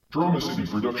Drama City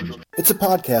Productions. It's a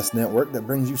podcast network that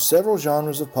brings you several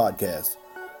genres of podcasts.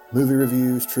 Movie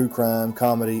reviews, true crime,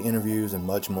 comedy, interviews, and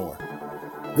much more.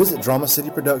 Visit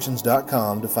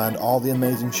DramaCityProductions.com to find all the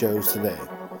amazing shows today.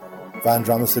 Find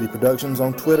Drama City Productions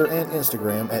on Twitter and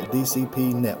Instagram at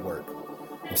DCP Network.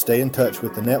 And stay in touch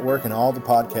with the network and all the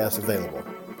podcasts available.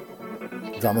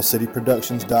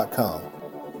 DramaCityProductions.com,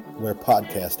 where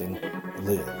podcasting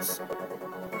lives.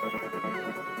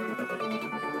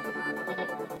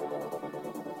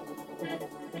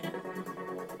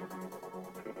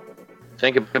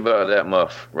 Think about that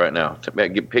muff right now.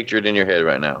 Picture it in your head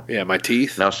right now. Yeah, my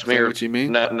teeth. Now smear. What you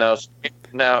mean? Now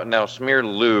smear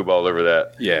lube all over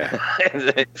that. Yeah. and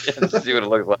see what it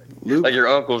looks like. Lube? Like your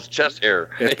uncle's chest hair.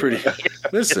 It's pretty.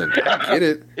 Listen, I get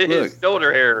it. Look, His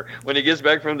shoulder hair when he gets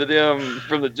back from the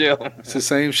gym. It's the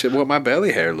same shit. What my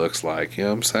belly hair looks like. You know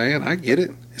what I'm saying? I get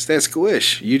it. It's that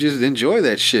squish. You just enjoy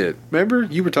that shit. Remember,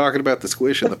 you were talking about the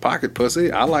squish in the pocket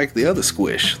pussy. I like the other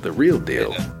squish, the real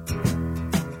deal.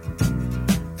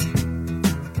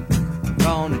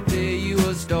 Gonna tell you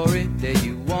a story that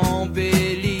you won't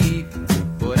believe.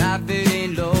 But I fell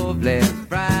in love last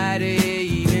Friday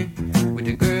evening with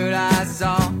the girl I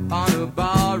saw on the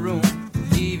barroom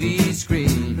TV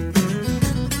screen.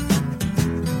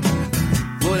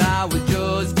 But I was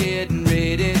just getting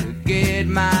ready to get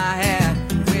my hat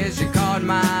when she caught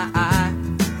my eye,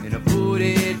 and I put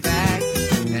it back,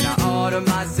 and I ordered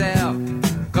myself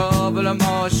a couple of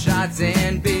more shots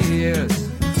and beers.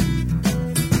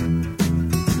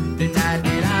 Tonight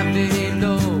that I'm in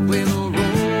love with a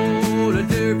roller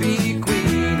derby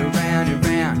queen, around and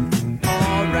round,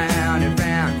 all round and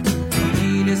round. The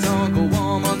meanest Uncle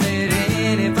Woman that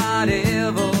anybody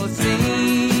ever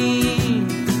seen.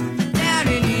 Down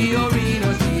in the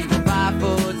arena, she was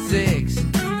 5'6",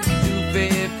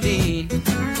 215,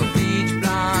 a beach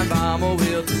blonde bomber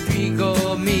with a streak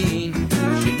of mean.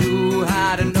 She knew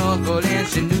how to knuckle and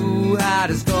she knew how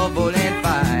to scuffle and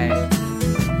fight.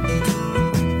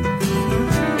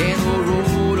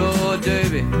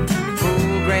 Derby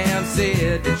program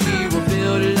said that she was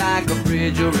built like a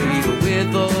refrigerator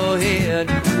with a head.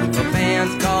 Her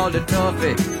fans called her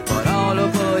Tuffy, but all her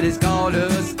buddies called her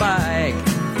Spike.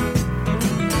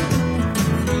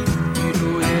 You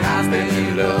know that I've been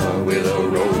in love with a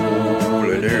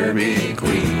roller derby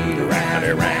queen, around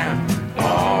and round,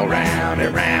 all round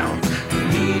and round.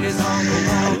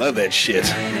 I love that shit.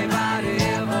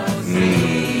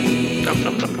 Nom,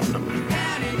 nom, nom, nom, nom.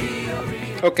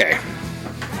 Okay.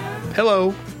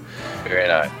 Hello. Very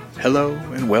nice. Hello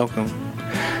and welcome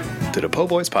to the Po'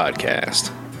 Boys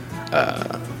Podcast.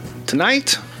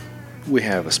 Tonight, we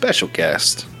have a special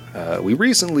guest. We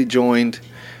recently joined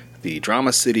the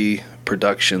Drama City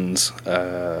Productions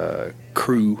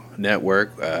crew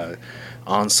network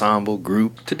ensemble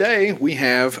group. Today, we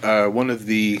have one of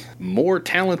the more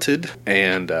talented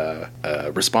and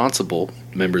responsible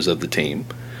members of the team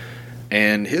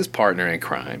and his partner in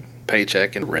crime,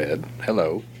 Paycheck and Red.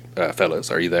 Hello, fellas.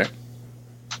 Are you there?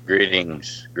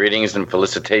 Greetings and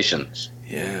felicitations.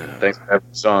 Yeah. Thanks for having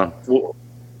us on.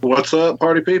 What's up,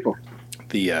 party people?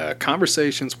 The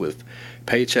Conversations with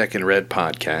Paycheck and Red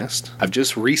podcast. I've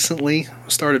just recently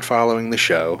started following the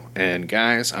show, and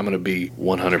guys, I'm going to be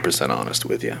 100% honest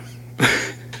with you.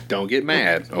 Don't get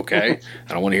mad, okay?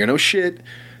 I don't want to hear no shit.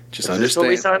 Just understand. Is this what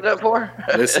we signed up for?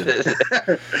 Listen.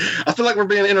 I feel like we're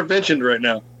being interventioned right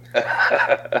now.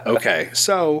 Okay,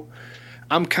 so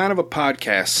I'm kind of a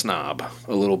podcast snob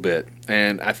a little bit,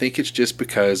 and I think it's just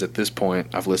because at this point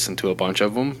I've listened to a bunch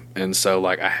of them, and so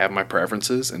like I have my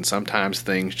preferences, and sometimes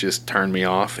things just turn me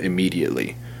off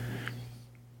immediately.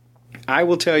 I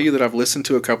will tell you that I've listened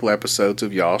to a couple episodes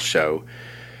of y'all's show,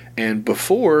 and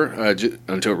before,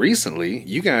 until recently,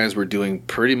 you guys were doing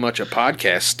pretty much a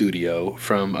podcast studio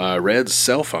from Red's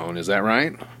cell phone. Is that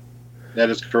right? That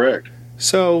is correct.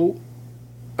 So,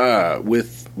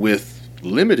 with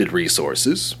limited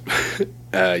resources,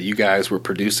 you guys were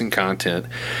producing content,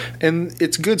 and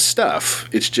it's good stuff.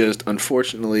 It's just,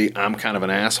 unfortunately, I'm kind of an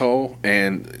asshole,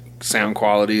 and sound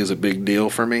quality is a big deal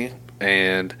for me,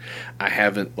 and I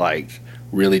haven't,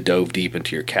 really dove deep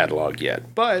into your catalog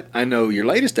yet. But I know your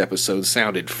latest episode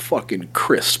sounded fucking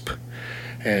crisp,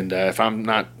 and if I'm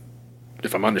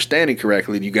understanding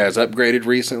correctly, you guys upgraded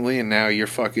recently, and now you're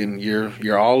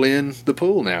all in the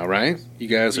pool now, right? You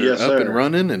guys are up and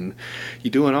running, and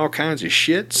you're doing all kinds of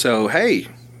shit. So, hey,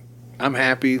 I'm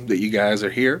happy that you guys are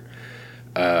here.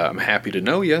 I'm happy to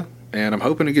know you, and I'm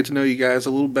hoping to get to know you guys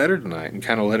a little better tonight and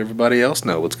kind of let everybody else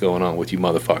know what's going on with you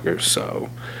motherfuckers. So,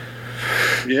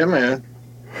 yeah, man.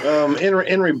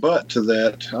 In rebut to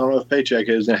that, I don't know if Paycheck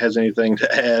has anything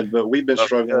to add, but we've been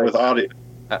struggling with audio.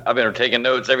 I've been taking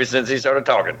notes ever since he started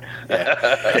talking.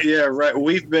 Yeah, right.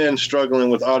 We've been struggling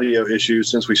with audio issues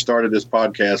since we started this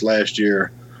podcast last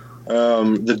year.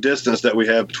 The distance that we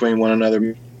have between one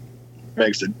another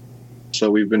makes it so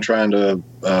we've been trying to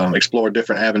explore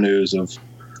different avenues of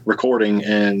recording,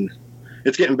 and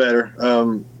it's getting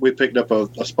better. We picked up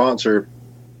a sponsor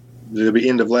at the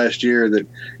end of last year that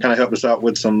kind of helped us out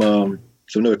with some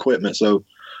new equipment. So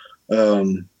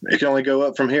it can only go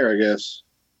up from here, I guess.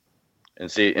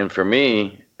 And for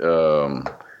me,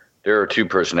 there are two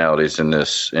personalities in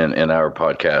our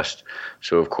podcast.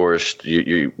 So of course,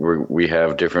 we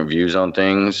have different views on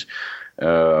things,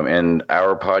 and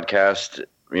our podcast,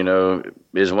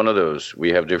 is one of those. We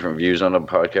have different views on the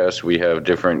podcast. We have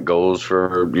different goals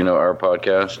for our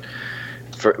podcast.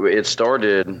 It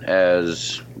started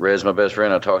as Red's my best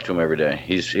friend. I talk to him every day.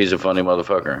 He's a funny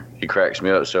motherfucker. He cracks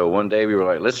me up. So one day we were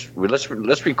like, let's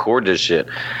record this shit.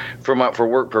 For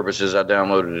work purposes, I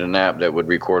downloaded an app that would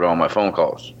record all my phone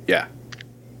calls. Yeah.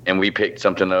 And we picked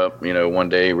something up, one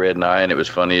day, Red and I, and it was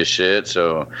funny as shit.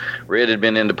 So Red had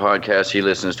been into podcasts. He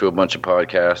listens to a bunch of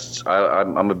podcasts.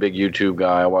 I'm a big YouTube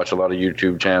guy. I watch a lot of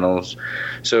YouTube channels.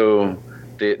 So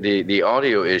the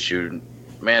audio issue,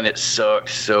 man, it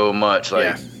sucks so much.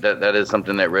 Like that is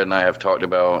something that Red and I have talked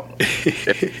about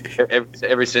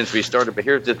ever since we started. But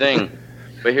here's the thing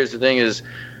is,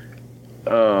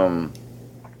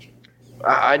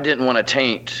 I didn't want to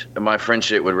taint my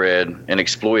friendship with Red and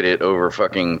exploit it over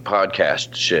fucking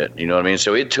podcast shit. You know what I mean?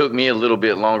 So it took me a little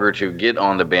bit longer to get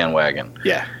on the bandwagon.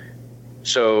 Yeah.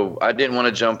 So I didn't want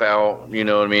to jump out,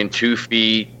 2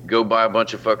 feet, go buy a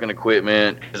bunch of fucking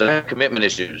equipment, because I have commitment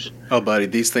issues. Oh, buddy,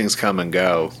 these things come and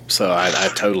go. So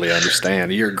I totally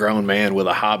understand. You're a grown man with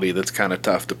a hobby that's kind of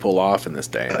tough to pull off in this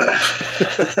day and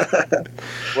age.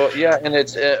 Well, yeah, and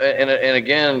it's and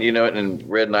again, and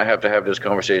Red and I have to have this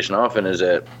conversation often, is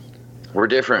that we're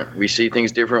different. We see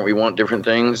things different. We want different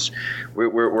things.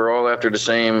 We're all after the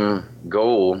same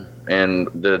goal, and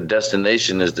the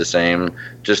destination is the same.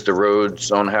 Just the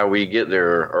roads on how we get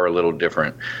there are a little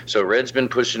different. So Red's been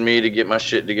pushing me to get my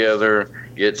shit together,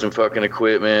 get some fucking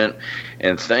equipment,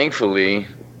 and thankfully,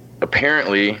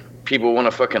 apparently, people want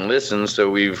to fucking listen. So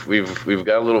we've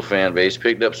got a little fan base,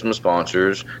 picked up some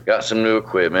sponsors, got some new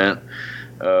equipment.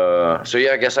 So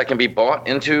yeah, I guess I can be bought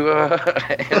into.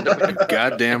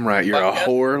 Goddamn right, you're a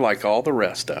whore like all the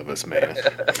rest of us, man.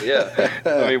 Yeah,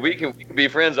 I mean we can be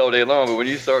friends all day long, but when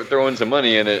you start throwing some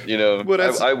money in it,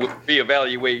 I would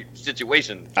reevaluate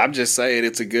situation. I'm just saying,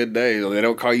 it's a good day. They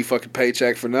don't call you fucking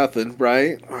paycheck for nothing,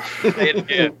 right? Say it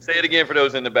again. Say it again for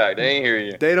those in the back. They ain't hear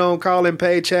you. They don't call him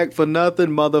paycheck for nothing,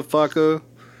 motherfucker.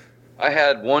 I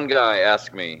had one guy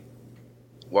ask me.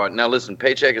 Well, now listen,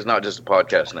 Paycheck is not just a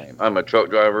podcast name. I'm a truck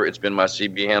driver. It's been my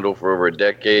CB handle for over a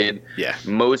decade. Yeah.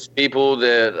 Most people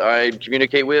that I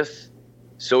communicate with,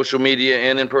 social media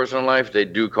and in personal life, they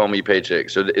do call me Paycheck.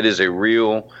 So it is a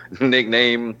real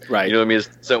nickname. Right. You know what I mean? It's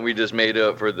something we just made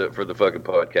up for the fucking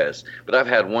podcast. But I've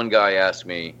had one guy ask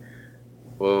me,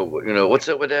 well, what's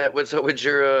up with that? What's up with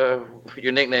your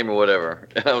nickname or whatever?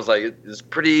 And I was like, it's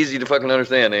pretty easy to fucking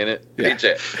understand, ain't it? Yeah.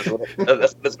 Paycheck.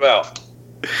 That's what it's about.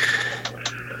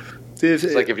 It's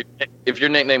like if your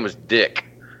nickname was Dick,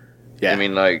 yeah. I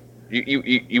mean, like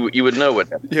you would know what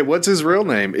that is. Yeah, what's his real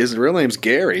name? His real name's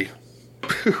Gary.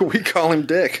 We call him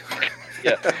Dick.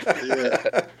 Yeah.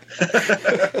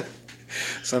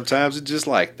 Sometimes it's just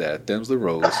like that. Them's the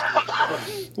rules.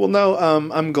 Well, no,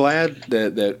 I'm glad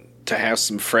that to have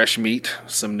some fresh meat,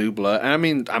 some new blood. I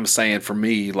mean, I'm saying for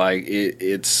me, like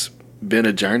it's been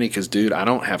a journey because, dude, I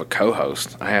don't have a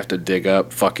co-host. I have to dig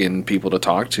up fucking people to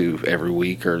talk to every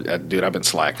week. Or, dude, I've been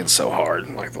slacking so hard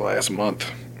like the last month.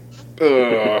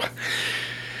 Ugh.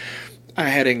 I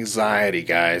had anxiety,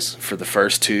 guys, for the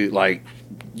first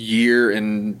year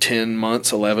and 10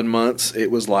 months, 11 months. It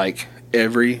was like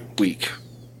every week,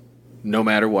 no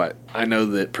matter what. I know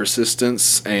that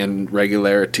persistence and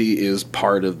regularity is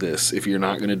part of this. If you're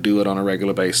not going to do it on a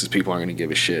regular basis, people aren't going to give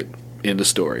a shit. End of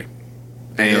story.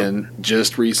 And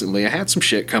just recently I had some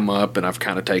shit come up and I've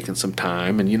kind of taken some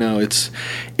time, and it's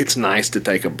nice to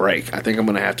take a break. I think I'm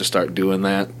going to have to start doing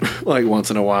that like once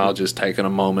in a while, just taking a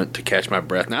moment to catch my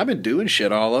breath. Now I've been doing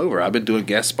shit all over. I've been doing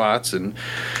guest spots and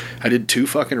I did 2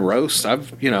 fucking roasts.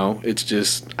 It's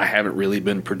just I haven't really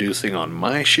been producing on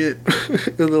my shit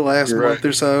in the last month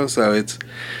or so. So it's,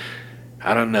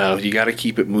 I don't know. You got to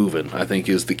keep it moving, I think,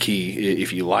 is the key.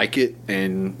 If you like it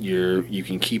and you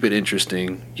can keep it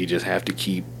interesting, you just have to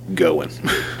keep going.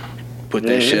 Put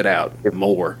that shit out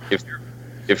more.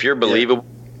 If you're believable,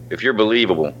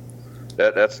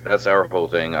 that's our whole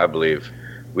thing. I believe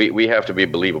we have to be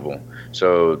believable.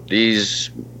 So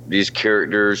these these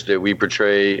characters that we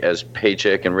portray as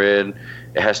Paycheck and Red,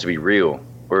 it has to be real,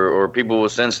 or people will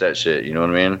sense that shit. You know what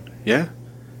I mean? Yeah,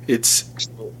 it's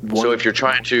so if you're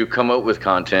trying to come up with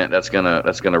content, that's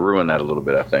gonna ruin that a little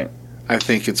bit, I think. I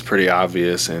think it's pretty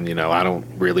obvious, and I don't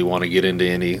really want to get into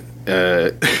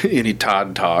any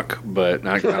Todd talk, but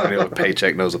I don't know if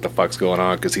Paycheck knows what the fuck's going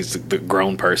on because he's the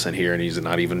grown person here and he's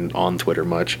not even on Twitter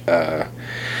much.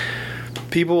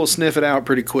 People will sniff it out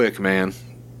pretty quick, man,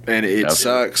 and it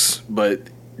sucks. But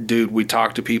dude, we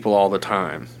talk to people all the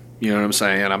time. You know what I'm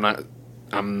saying?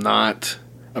 I'm not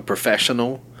a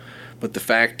professional, but the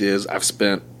fact is, I've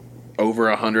spent over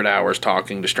 100 hours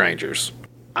talking to strangers.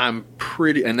 I'm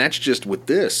pretty, and that's just with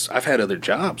this. I've had other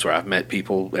jobs where I've met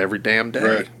people every damn day.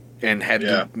 Right. And had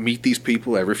to meet these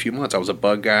people every few months. I was a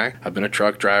bug guy. I've been a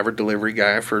truck driver, delivery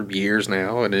guy for years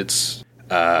now, and it's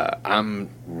I'm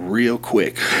real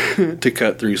quick to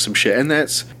cut through some shit. And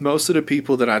that's most of the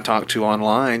people that I talk to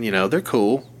online. They're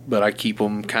cool, but I keep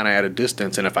them kind of at a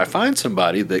distance. And if I find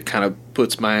somebody that kind of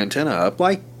puts my antenna up,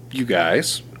 like you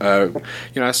guys,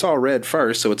 I saw Red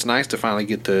first, so it's nice to finally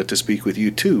get to speak with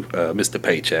you too, Mr.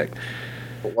 Paycheck.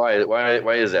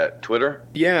 Why is that? Twitter?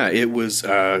 Yeah, it was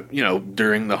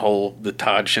during the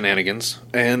Todd shenanigans,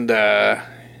 and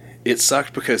it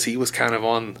sucked because he was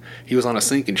on a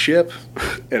sinking ship,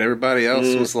 and everybody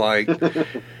else was like,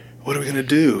 "What are we gonna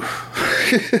do?"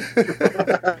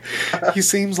 He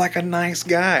seems like a nice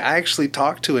guy. I actually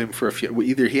talked to him for a few.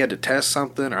 Either he had to test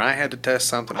something, or I had to test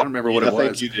something. I don't remember what it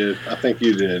was. I think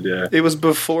you did. Yeah. It was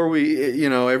before we,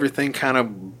 everything kind of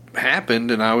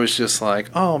happened, and I was just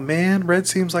like, oh man, Red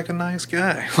seems like a nice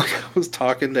guy. Like, I was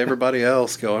talking to everybody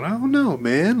else going, oh no,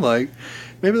 man, like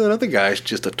maybe that other guy's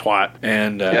just a twat.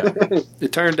 And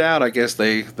it turned out, I guess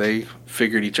they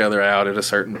figured each other out at a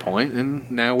certain point, and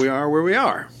now we are where we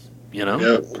are.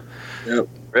 Yep.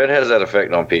 Red has that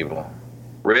effect on people.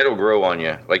 Red will grow on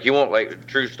you. Like, you won't, like,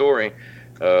 true story,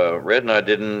 Red and I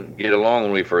didn't get along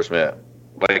when we first met.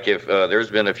 Like, if there's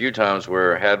been a few times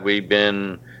where had we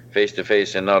been face to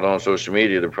face and not on social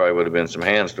media, there probably would have been some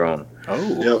hands thrown.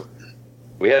 Oh. Yep.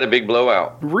 We had a big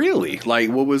blowout. Really? Like,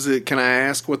 what was it? Can I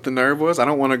ask what the nerve was? I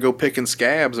don't want to go picking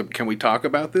scabs. Can we talk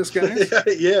about this, guys?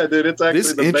 Yeah, dude. It's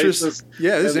actually the basis.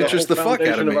 Yeah, this interests the fuck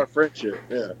out of me. Our friendship.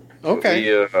 Yeah.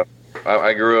 Okay.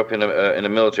 I grew up in a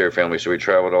military family, so we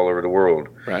traveled all over the world.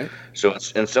 Right. So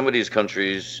in some of these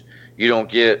countries, you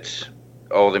don't get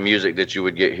all the music that you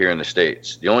would get here in the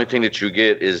States. The only thing that you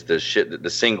get is the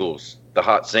singles, the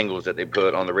hot singles that they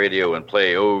put on the radio and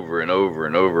play over and over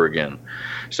and over again.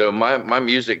 So my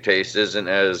music taste isn't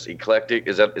as eclectic.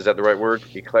 Is that the right word?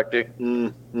 Eclectic?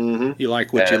 Mm-hmm. You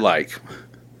like what you like.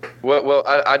 Well,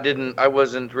 I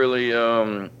wasn't really.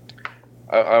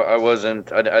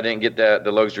 I didn't get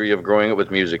the luxury of growing up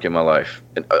with music in my life,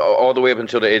 and all the way up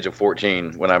until the age of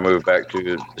 14 when I moved back to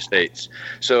the States.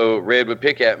 So Red would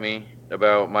pick at me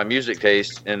about my music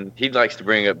taste, and he likes to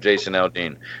bring up Jason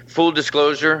Aldean. Full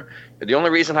disclosure, the only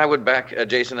reason I would back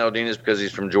Jason Aldean is because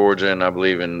he's from Georgia, and I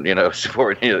believe in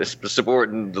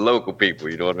supporting the local people.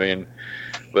 You know what I mean?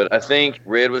 But I think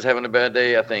Red was having a bad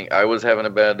day. I think I was having a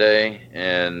bad day,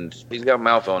 and he's got a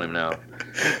mouth on him now.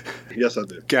 Yes, I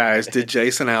did. Guys, did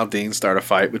Jason Aldean start a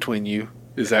fight between you?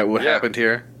 Is that what happened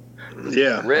here?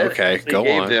 Yeah. Red go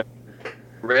on.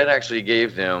 Red actually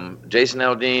gave them Jason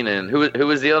Aldean, and who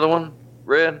was the other one?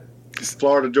 Red?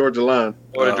 Florida Georgia line.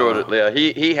 Florida Georgia. Yeah,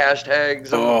 he hashtags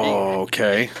them.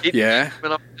 Okay. Yeah.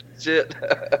 Shit.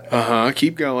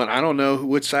 Keep going. I don't know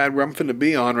which side I'm finna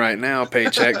be on right now,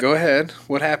 Paycheck. Go ahead.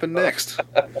 What happened next?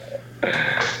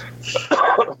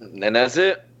 And that's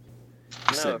it.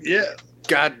 No. Yeah.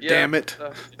 God damn it.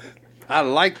 I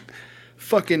like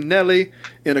fucking Nelly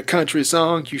in a country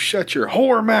song. You shut your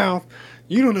whore mouth.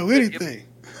 You don't know anything.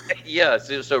 Yeah,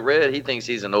 so Red, he thinks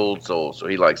he's an old soul, so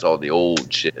he likes all the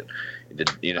old shit.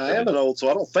 I am an old soul.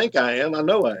 I don't think I am. I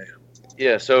know I am.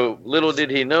 Yeah, so little did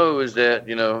he know is that,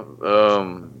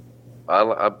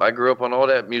 I grew up on all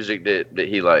that music that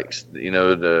he likes.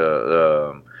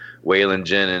 The Waylon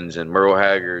Jennings and Merle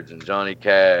Haggard and Johnny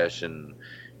Cash and,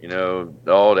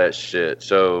 all that shit.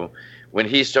 So when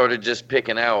he started just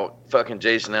picking out fucking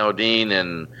Jason Aldean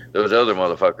and those other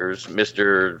motherfuckers,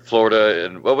 Mr. Florida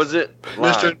and what was it?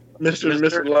 Mr.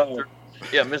 Line.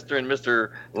 Yeah, Mr. and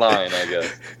Mr. Line, I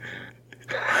guess.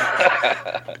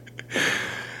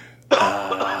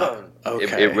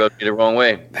 Okay. It rubbed me the wrong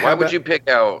way. Why would you pick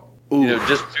out, Ooh.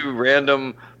 just two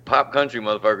random pop country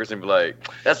motherfuckers and be like,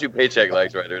 that's who Paycheck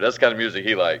likes right there. That's the kind of music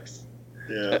he likes.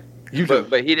 Yeah.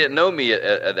 But he didn't know me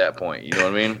at that point. You know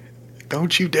what I mean?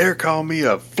 Don't you dare call me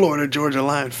a Florida Georgia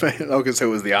Line fan. Okay, so it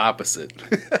was the opposite.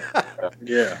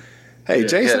 Yeah. Hey, Yeah.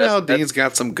 Jason Yeah, Aldean's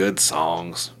got some good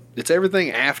songs. It's everything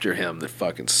after him that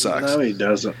fucking sucks. No, he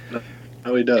doesn't.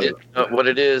 No, he doesn't. What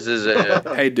it is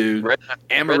Hey, dude, Red-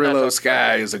 Amarillo Red-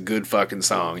 Sky is a good fucking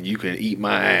song. You can eat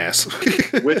my ass.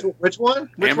 Which one?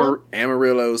 Which one?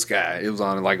 Amarillo Sky. It was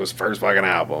on like his first fucking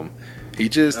album. He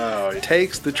just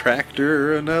takes the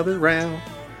tractor another round,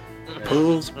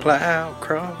 pulls the plow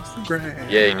across the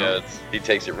ground. Yeah, he does. He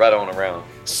takes it right on around.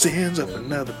 Sends up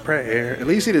another prayer. At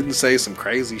least he didn't say some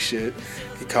crazy shit.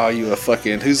 He call you a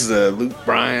fucking who's the Luke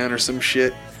Bryan or some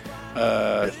shit.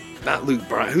 Not Luke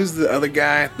Bryan. Who's the other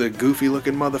guy? The goofy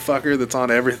looking motherfucker that's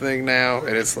on everything now,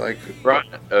 and it's like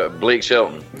Blake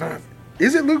Shelton.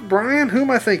 Is it Luke Bryan? Who am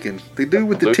I thinking? The dude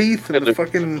with the Luke- teeth and the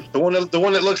fucking. The one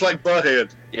that looks like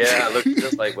Butthead. Yeah, it looks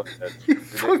just like what. He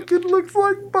fucking looks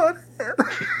like Butthead.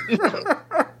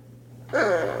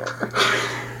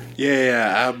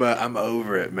 Yeah, I'm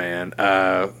over it, man.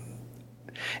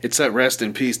 It's that rest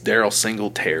in peace Daryl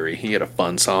Singletary. He had a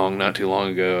fun song not too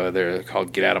long ago. They're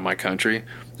called "Get Out of My Country."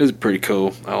 It was pretty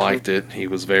cool. I liked it. He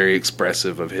was very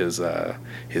expressive of his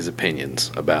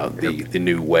opinions about the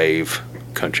new wave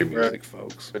country music,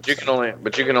 folks. But you can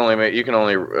only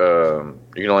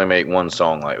make one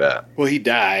song like that. Well, he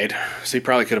died, so he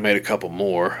probably could have made a couple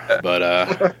more.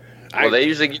 But They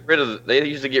usually get rid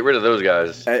of those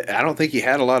guys. I don't think he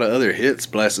had a lot of other hits.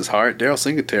 Bless his heart. Daryl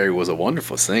Singletary was a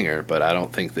wonderful singer, but I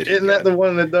don't think that. Isn't that the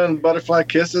one that done Butterfly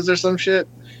Kisses or some shit?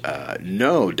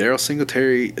 No, Daryl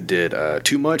Singletary did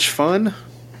Too Much Fun.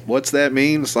 What's that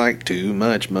mean? It's like too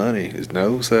much money is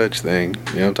no such thing.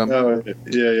 You know what I'm talking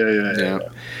about? Yeah.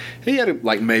 He had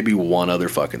like maybe one other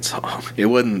fucking song. It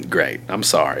wasn't great. I'm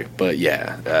sorry, but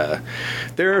yeah,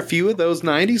 there are a few of those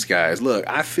 '90s guys. Look,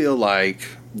 I feel like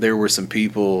there were some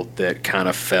people that kind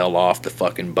of fell off the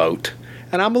fucking boat,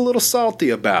 and I'm a little salty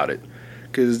about it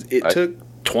because it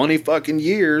took 20 fucking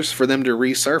years for them to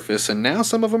resurface, and now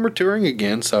some of them are touring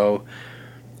again. So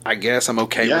I guess I'm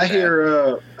okay with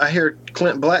that. I hear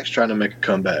Clint Black's trying to make a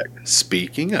comeback.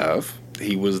 Speaking of,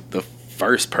 he was the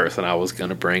first person I was going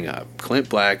to bring up. Clint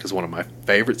Black is one of my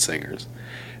favorite singers.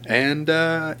 And,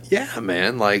 yeah,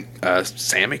 man, like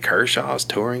Sammy Kershaw's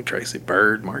touring, Tracy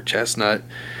Byrd, Mark Chestnut.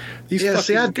 These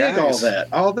fucking I dig all guys.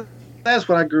 that. That's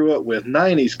what I grew up with.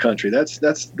 90s country. That's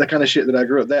the kind of shit that I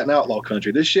grew up. That and outlaw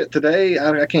country. This shit today,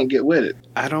 I can't get with it.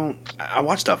 I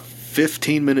watched a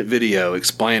 15-minute video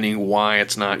explaining why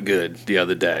it's not good the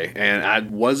other day, and I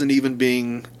wasn't even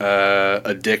being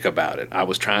a dick about it. I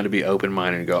was trying to be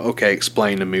open-minded and go, okay,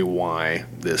 explain to me why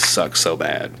this sucks so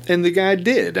bad. And the guy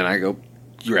did, and I go,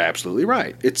 you're absolutely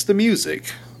right. It's the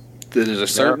music. There's a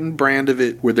certain brand of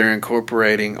it where they're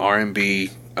incorporating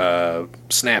R&B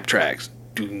snap tracks.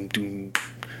 Doom, doom,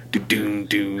 doom, doom,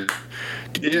 doom.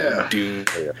 Yeah.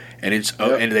 And it's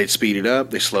and they speed it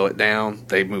up, they slow it down,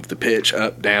 they move the pitch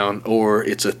up, down, or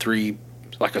it's a three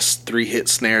hit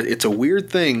snare. It's a weird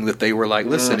thing that they were like,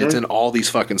 listen, it's in all these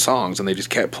fucking songs, and they just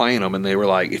kept playing them, and they were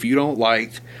like, if you don't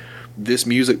like this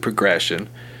music progression,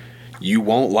 you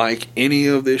won't like any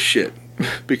of this shit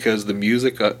because the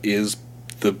music is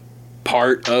the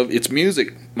part of it's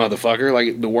music, motherfucker.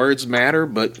 Like the words matter,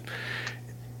 but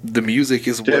the music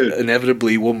is what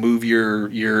inevitably will move your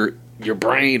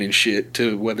brain and shit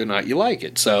to whether or not you like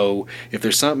it. So if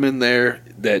there's something in there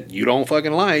that you don't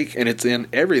fucking like and it's in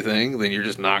everything, then you're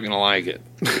just not gonna like it.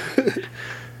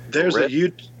 There's a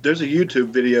YouTube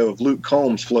video of Luke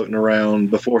Combs floating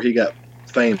around before he got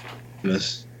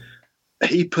famous.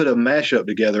 He put a mashup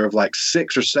together of like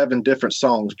 6 or 7 different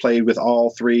songs played with all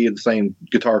 3 of the same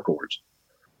guitar chords,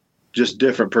 just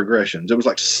different progressions. It was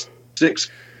like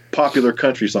 6 popular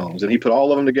country songs, and he put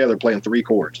all of them together playing 3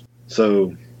 chords.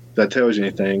 So if that tells you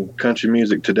anything, country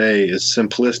music today is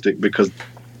simplistic because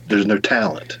there's no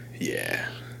talent. Yeah.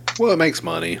 Well, it makes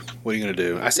money. What are you going to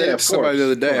do? I said Yeah, to somebody the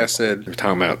other day, I said, we're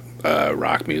talking about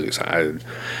rock music. So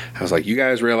I was like, you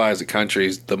guys realize that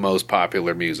country's the most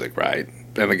popular music, right?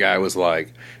 And the guy was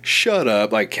like, shut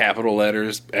up, like capital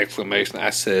letters, exclamation. I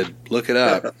said, look it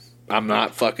up. I'm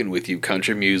not fucking with you.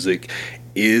 Country music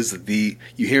is you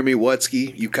hear me,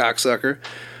 Wutski, you cocksucker?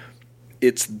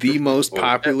 It's the most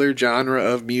popular genre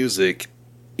of music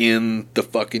in the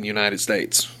fucking United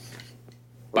States.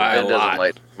 By a lot. Doesn't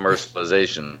like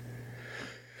commercialization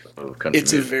of country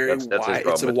It's music. a very That's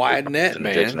it's a wide net,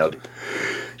 man.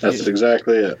 That's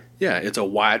exactly it. Yeah, it's a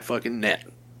wide fucking net.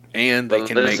 And they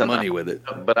can make money with it.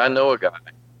 But I know a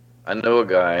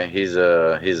guy. He's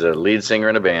a lead singer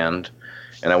in a band,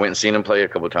 and I went and seen him play a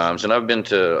couple of times. And I've been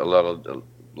to a lot of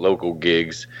local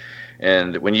gigs.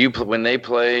 And when they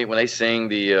sing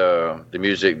the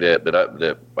music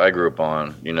that I grew up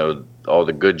on, you know, all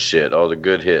the good shit, all the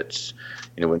good hits,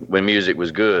 you know, when music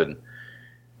was good,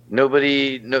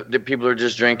 the people are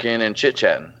just drinking and chit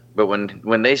chatting. But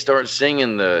when they start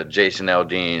singing the Jason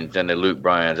Aldeans and the Luke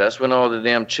Bryans, that's when all the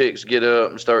damn chicks get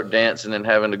up and start dancing and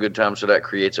having a good time. So that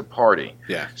creates a party.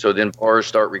 Yeah. So then bars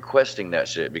start requesting that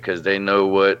shit because they know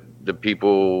what the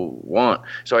people want.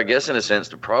 So I guess in a sense,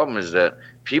 the problem is that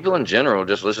people in general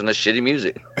just listen to shitty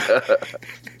music.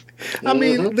 I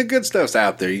mean, the good stuff's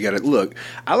out there. You got to look.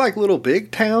 I like Little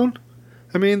Big Town.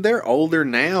 I mean, they're older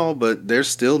now, but they're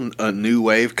still a new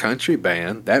wave country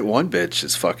band. That one bitch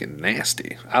is fucking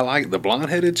nasty. I like the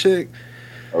blonde-headed chick.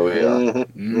 Oh yeah.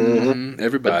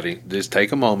 Everybody, just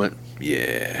take a moment.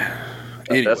 Yeah.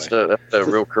 Anyway. That's the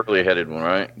real curly-headed one,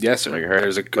 right? Yes, sir. Like her-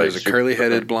 There's a like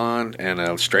curly-headed blonde and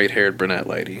a straight-haired brunette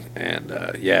lady,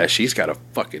 and yeah, she's got a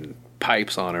fucking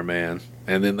pipes on her, man.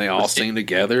 And then they all sing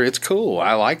together. It's cool.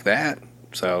 I like that.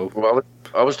 So, Well,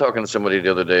 I was talking to somebody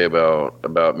the other day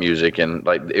about music and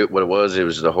like what it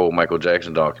was the whole Michael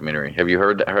Jackson documentary. Have you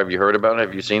heard about it?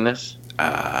 Have you seen this?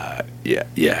 yeah,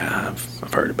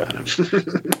 I've heard about him.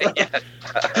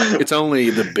 It's only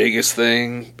the biggest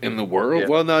thing in the world. Yeah.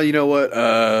 Well, no, you know what?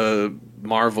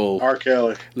 Marvel, R.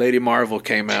 Kelly. Lady Marvel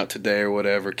came out today or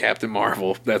whatever. Captain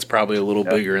Marvel. That's probably a little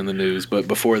bigger in the news. But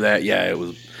before that, yeah, it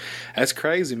was. That's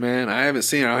crazy, man. I haven't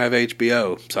seen it. I don't have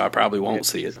HBO, so I probably won't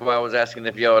see it. Well, I was asking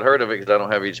if y'all had heard of it because I don't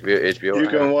have HBO. You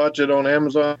can watch it on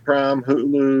Amazon Prime,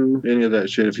 Hulu, any of that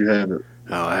shit if you have it.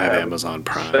 Oh, I have Amazon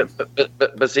Prime.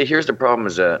 But see, here's the problem: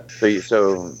 is that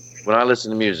so when I listen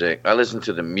to music, I listen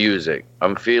to the music.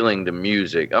 I'm feeling the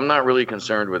music. I'm not really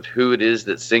concerned with who it is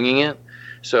that's singing it.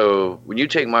 So when you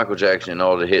take Michael Jackson and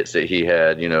all the hits that he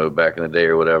had, back in the day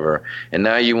or whatever, and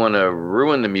now you want to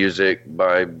ruin the music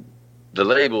by the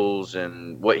labels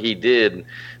and what he did.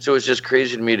 So it's just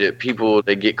crazy to me that people,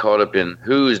 they get caught up in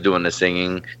who's doing the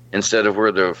singing instead of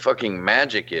where the fucking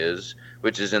magic is,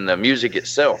 which is in the music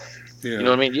itself. Yeah. You know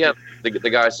what I mean? Yeah, the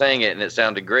guy sang it and it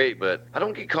sounded great, but I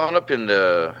don't get caught up in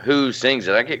the who sings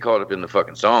it. I get caught up in the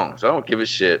fucking song. So I don't give a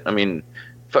shit. I mean,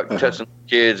 fucking touching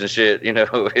kids and shit,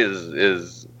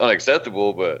 is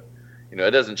unacceptable, but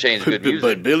it doesn't change good music.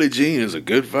 But Billie Jean is a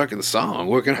good fucking song.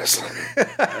 What can I say?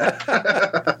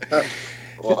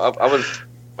 Well,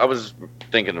 I was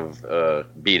thinking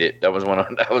of "Beat It." That was one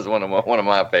of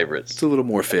my favorites. It's a little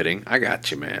more fitting. I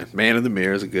got you, man. Man in the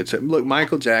Mirror is a good shit. Look,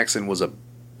 Michael Jackson was a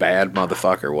bad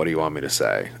motherfucker. What do you want me to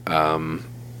say? I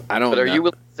don't. But are know. you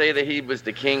willing to say that he was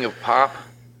the king of pop?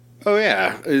 Oh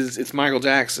yeah, it's Michael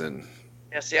Jackson.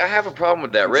 Yeah. See, I have a problem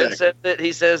with that. Red said that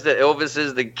he says that Elvis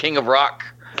is the king of rock.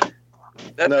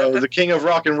 The king of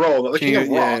rock and roll. The king of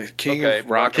rock. Yeah, king Okay, of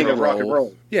rock King and of rock and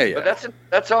roll. Yeah, yeah. But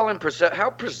that's all in how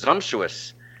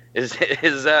presumptuous is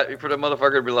that for the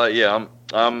motherfucker to be like, yeah,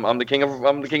 I'm the king of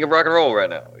rock and roll right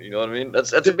now. You know what I mean?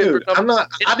 That's a bit. Dude,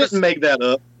 I didn't make that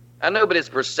up. I know, but it's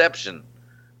perception.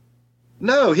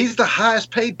 No, he's the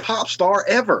highest paid pop star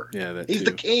ever. Yeah, that he's too.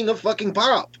 the king of fucking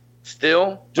pop.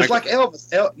 Still, Just like Elvis.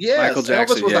 Yes, Michael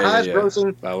Jackson, Elvis was yeah, the highest yeah.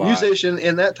 grossing By a lot. musician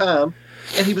in that time,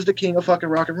 and he was the king of fucking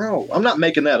rock and roll. I'm not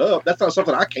making that up. That's not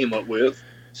something I came up with.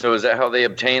 so is that how they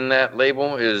obtain that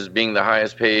label? Is being the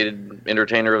highest paid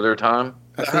entertainer of their time?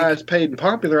 The highest paid and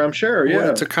popular, I'm sure. Well, Yeah.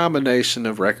 it's a combination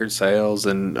of record sales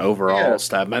and overall Yeah.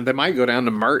 stuff. Man, they might go down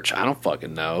to merch. I don't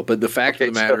fucking know. But the fact of Okay,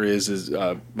 the matter is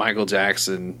Michael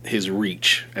Jackson, his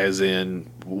reach, as in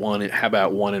how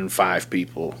about 1 in 5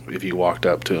 people, if you walked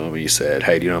up to him and you said,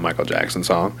 "Hey, do you know a Michael Jackson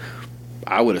song?"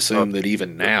 I would assume that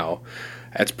even now,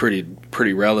 that's pretty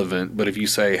relevant. But if you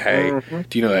say, "Hey,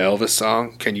 do you know an Elvis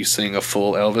song? Can you sing a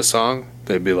full Elvis song?"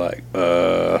 They'd be like,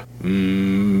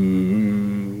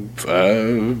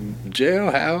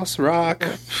 Jailhouse Rock.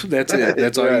 That's it.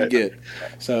 That's all you Right. get.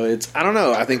 So I don't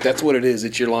know. I think that's what it is.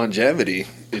 It's your longevity.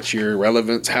 It's your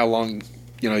relevance. How long,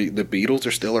 the Beatles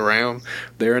are still around.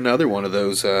 They're another one of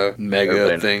those mega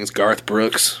Everybody. things. Garth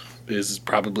Brooks is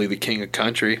probably the king of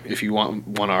country. If you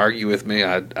want to argue with me,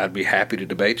 I'd be happy to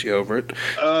debate you over it.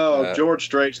 George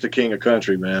Strait's the king of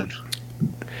country, man.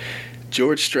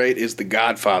 George Strait is the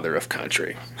godfather of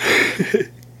country.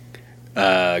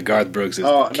 Garth Brooks is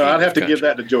Oh the king no, I'd have of to country. give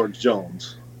that to George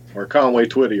Jones or Conway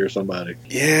Twitty or somebody.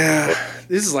 Yeah,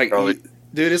 this is like, Probably.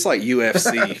 dude, it's like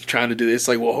UFC trying to do this. It's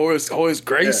like, well, Horace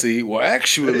Gracie. Well,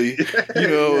 actually,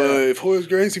 if Horace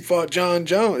Gracie fought John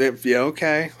Jones, yeah,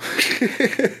 okay.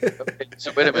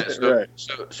 So wait a minute. So, Right.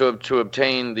 so to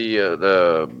obtain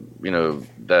those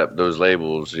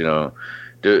labels,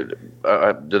 do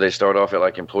they start off at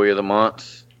like employee of the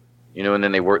month? And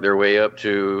then they work their way up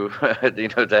to,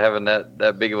 to having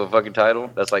that big of a fucking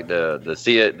title. That's like the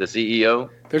CEO,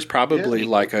 There's probably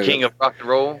like a king of rock and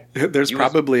roll. There's You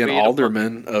probably an was-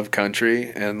 alderman of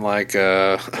country and like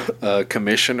a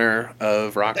commissioner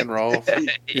of rock and roll.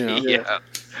 Yeah.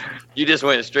 You just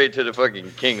went straight to the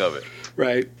fucking king of it.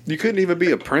 Right. You couldn't even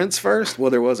be a prince first? Well,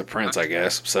 there was a prince, I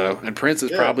guess. So, and Prince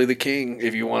is probably the king.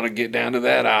 If you want to get down to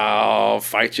that, I'll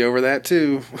fight you over that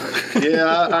too.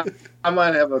 Yeah, I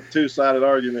might have a two-sided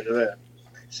argument to that.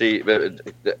 See, but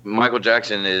Michael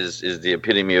Jackson is the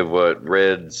epitome of what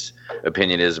Red's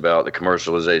opinion is about the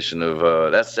commercialization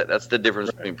of. That's the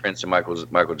difference between Prince and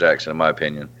Michael Jackson, in my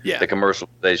opinion. Yeah. The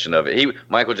commercialization of it.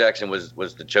 Michael Jackson was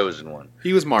the chosen one.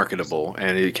 He was marketable,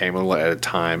 and it came at a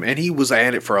time, and he was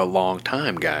at it for a long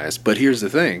time, guys. But here's the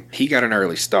thing: he got an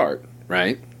early start,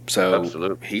 right? So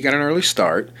Absolutely. he got an early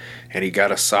start, and he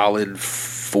got a solid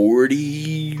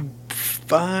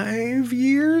 45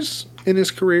 years in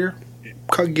his career,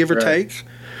 give or take.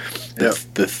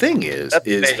 The thing is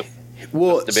debatable.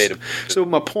 well, That's debatable. so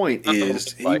my point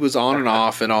is he was on and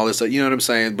off and all this, you know what I'm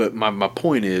saying? But my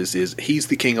point is he's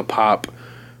the king of pop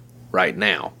right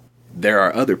now. There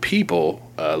are other people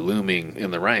looming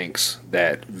in the ranks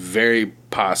that very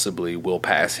possibly will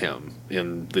pass him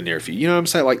in the near future. You know what I'm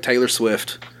saying? Like Taylor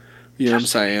Swift. You know what I'm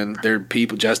saying? There are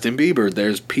people, Justin Bieber,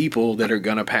 there's people that are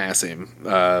going to pass him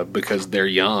because they're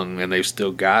young and they've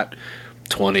still got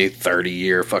 20,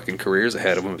 30-year fucking careers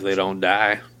ahead of them if they don't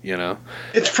die, you know?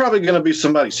 It's probably going to be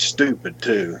somebody stupid,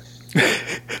 too.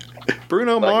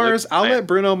 Bruno Like, Mars, look, I'll man. let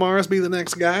Bruno Mars be the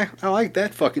next guy. I like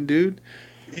that fucking dude.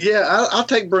 Yeah, I'll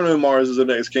take Bruno Mars as the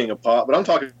next king of pop, but I'm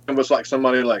talking about like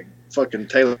somebody like fucking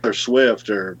Taylor Swift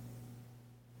or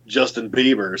Justin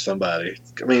Bieber or somebody.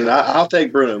 I mean, I'll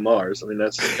take Bruno Mars. I mean,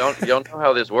 that's Y'all know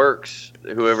how this works.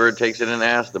 Whoever takes it in the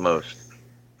ass the most.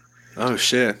 Oh,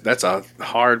 shit. That's a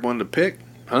hard one to pick,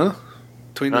 huh?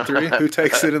 Between the three? Who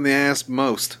takes it in the ass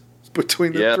most?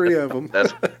 Between the three of them.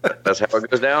 That's how it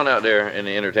goes down out there in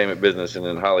the entertainment business and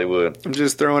in Hollywood. I'm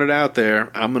just throwing it out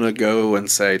there. I'm going to go and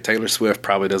say Taylor Swift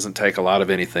probably doesn't take a lot of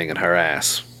anything in her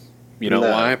ass. You know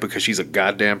No. why? Because she's a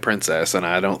goddamn princess, and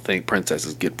I don't think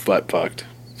princesses get butt fucked.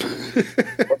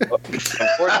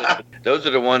 Unfortunately, those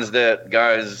are the ones that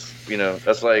guys,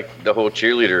 that's like the whole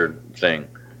cheerleader thing.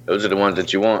 Those are the ones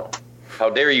that you want. How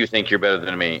dare you think you're better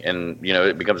than me? And,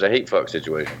 it becomes a hate fuck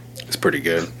situation. It's pretty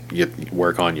good. You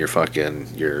work on your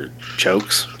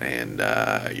chokes and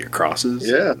your crosses,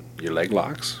 Yeah. and your leg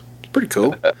locks. It's pretty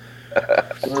cool.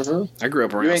 I grew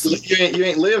up you around.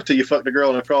 ain't lived till you fucked a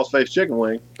girl in a cross-faced chicken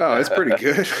wing. Oh, it's pretty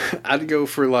good. I'd go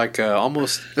for like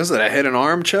almost. Is it a head and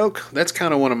arm choke? That's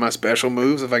kind of one of my special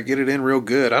moves. If I get it in real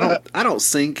good, I don't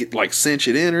cinch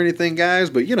it in or anything, guys.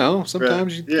 But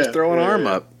sometimes you just throw an arm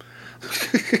up.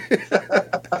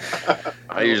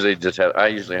 I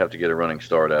usually have to get a running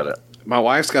start at it. My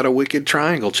wife's got a wicked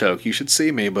triangle choke. You should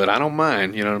see me, but I don't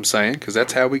mind. You know what I'm saying? Because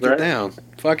that's how we get down.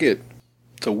 Fuck it.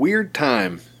 It's a weird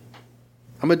time.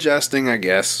 I'm adjusting, I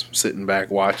guess, sitting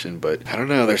back watching, but I don't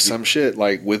know. There's some shit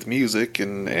like with music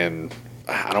and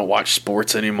I don't watch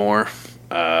sports anymore.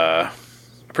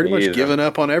 Pretty much given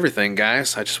up on everything,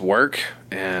 guys. I just work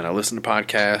and I listen to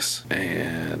podcasts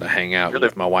and I hang out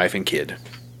with my wife and kid.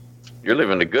 You're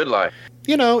living the good life.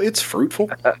 It's fruitful.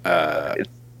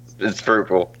 It's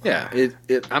fruitful. Yeah,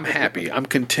 I'm happy. I'm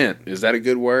content. Is that a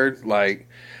good word? Like,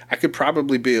 I could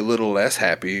probably be a little less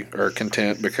happy or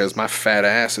content because my fat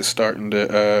ass is starting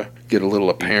to get a little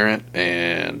apparent,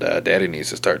 and Daddy needs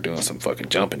to start doing some fucking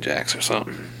jumping jacks or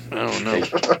something. I don't know.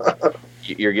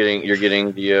 You're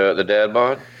getting the dad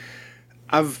bod.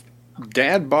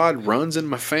 Dad bod runs in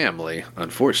my family,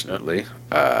 unfortunately,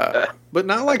 but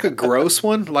not like a gross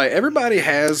one. Like everybody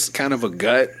has kind of a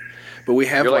gut, but we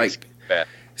have You're like fat.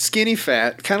 skinny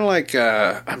fat, kind of like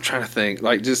I'm trying to think,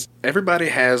 like just everybody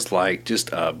has like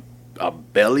just a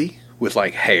belly with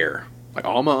like hair. Like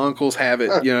all my uncles have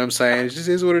it. You know what I'm saying? It just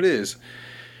is what it is.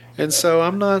 And so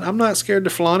I'm not scared to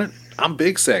flaunt it. I'm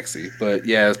big sexy, but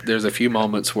yeah, there's a few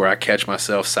moments where I catch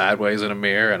myself sideways in a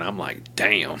mirror and I'm like,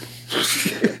 damn.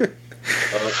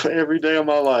 Every day of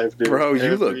my life, dude. Bro, you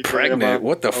Every look day of pregnant. my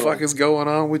What the life. fuck is going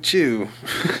on with you?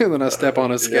 And then I step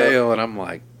on a scale and I'm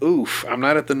like, oof, I'm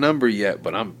not at the number yet,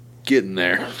 but I'm getting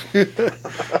there. But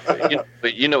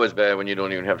it's bad when you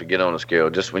don't even have to get on a scale.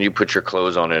 Just when you put your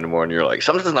clothes on anymore and you're like,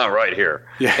 something's not right here.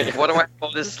 Yeah. What do I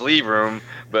call this sleeve room?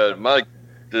 But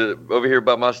over here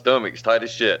by my stomach's tight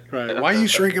as shit. Right. Why are you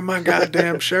shrinking my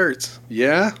goddamn shirts?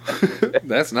 Yeah?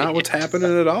 That's not what's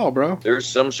happening at all, bro. There's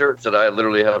some shirts that I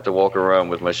literally have to walk around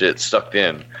with my shit sucked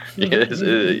in.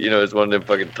 It's one of them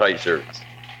fucking tight shirts.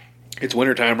 It's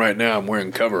wintertime right now. I'm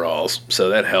wearing coveralls, so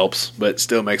that helps, but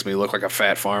still makes me look like a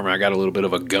fat farmer. I got a little bit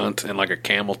of a gunt and like a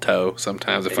camel toe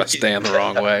sometimes if I stand the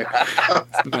wrong way.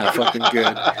 It's not fucking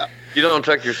good. You don't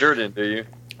tuck your shirt in, do you?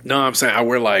 No, I'm saying I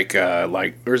wear like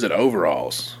or is it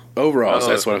overalls? Overalls,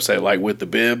 that's what I'm saying, like with the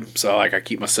bib. So like I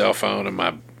keep my cell phone and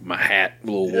my my hat,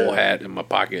 little wool hat in my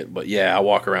pocket. But yeah, I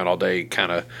walk around all day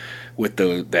kind of with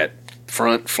that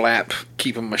front flap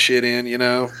keeping my shit in, you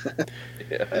know.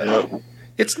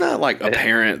 It's not like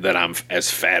apparent that I'm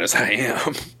as fat as I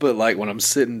am, but like when I'm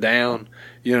sitting down,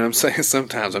 you know what I'm saying?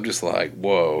 Sometimes I'm just like,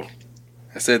 whoa.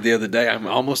 I said the other day, I'm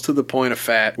almost to the point of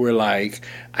fat where like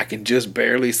I can just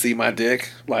barely see my dick.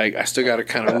 Like I still got to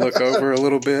kind of look over a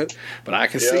little bit, but I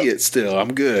can see it still.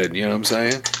 I'm good. You know what I'm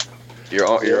saying? Your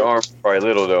arms are probably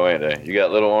little though, ain't they? You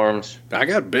got little arms? I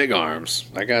got big arms.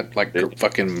 I got like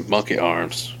fucking monkey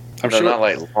arms. I'm no, sure. Not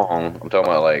like long. I'm talking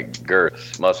about like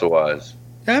girth, muscle wise.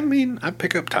 I mean, I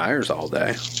pick up tires all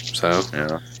day, so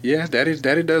yeah.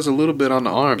 Daddy does a little bit on the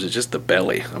arms. It's just the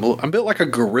belly. I'm built like a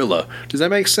gorilla. Does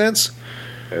that make sense?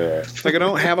 Yeah. Like I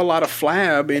don't have a lot of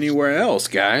flab anywhere else,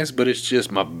 guys, but it's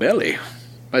just my belly.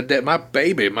 My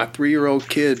baby, my 3-year-old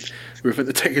kid. We were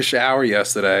finna take a shower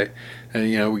yesterday, and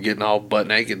you know we're getting all butt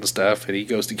naked and stuff. And he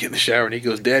goes to get in the shower, and he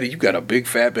goes, "Daddy, you got a big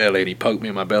fat belly." And he poked me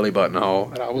in my belly button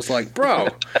hole, and I was like, "Bro."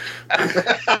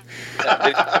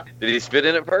 Did he spit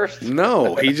in it first?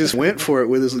 No, he just went for it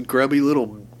with his grubby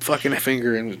little fucking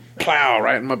finger and plow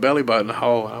right in my belly button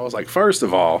hole. And I was like, first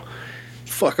of all,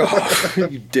 fuck off,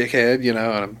 you dickhead, you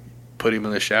know. And I put him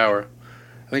in the shower.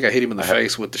 I think I hit him in the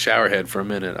face with the shower head for a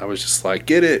minute. I was just like,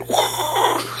 get it.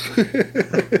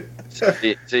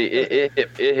 See, it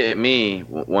hit me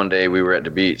one day. We were at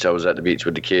the beach. I was at the beach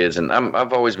with the kids, and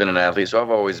I've always been an athlete, so I've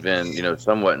always been, you know,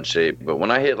 somewhat in shape. But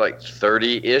when I hit like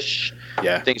 30-ish,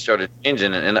 things started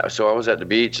changing, and so I was at the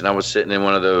beach, and I was sitting in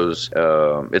one of those.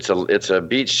 It's a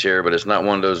beach chair, but it's not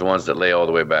one of those ones that lay all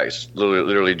the way back. It's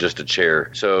literally just a chair.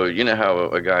 So you know how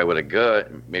a guy with a gut,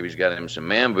 maybe he's got him some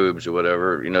man boobs or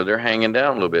whatever. You know, they're hanging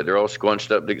down a little bit. They're all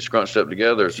scrunched up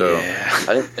together. So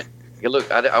I didn't.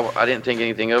 Look, I didn't think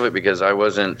anything of it because I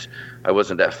wasn't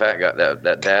that fat guy,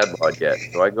 that dad bod yet.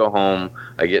 So I go home,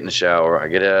 I get in the shower, I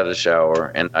get out of the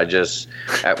shower, and I just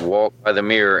walk by the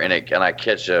mirror, and I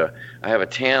have a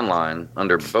tan line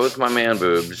under both my man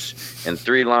boobs and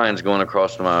 3 lines going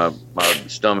across my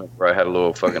stomach where I had a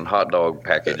little fucking hot dog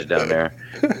package down there.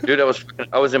 Dude,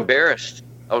 I was embarrassed.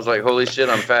 I was like, holy shit,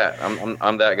 I'm fat.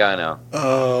 I'm that guy now.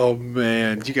 Oh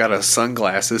man, you got a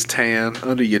sunglasses tan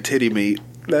under your titty meat.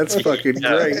 That's fucking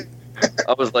great.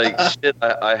 I was like, shit,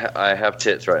 I have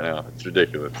tits right now. It's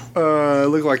ridiculous. It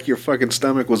looked like your fucking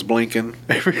stomach was blinking.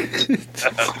 It's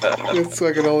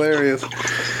fucking hilarious.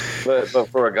 But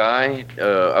for a guy,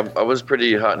 I was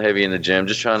pretty hot and heavy in the gym,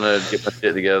 just trying to get my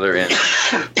shit together. And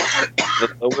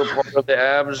the lower part of the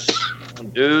abs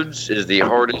on dudes is the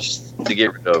hardest to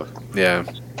get rid of. Yeah.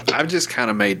 I've just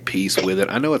kind of made peace with it.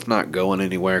 I know it's not going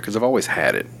anywhere because I've always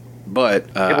had it.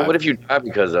 But but what if you die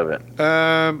because of it?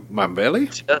 My belly?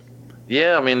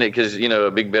 Yeah, I mean, because you know,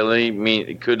 a big belly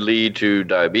it could lead to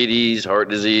diabetes, heart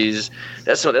disease.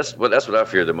 That's what I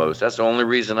fear the most. That's the only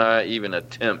reason I even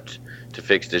attempt to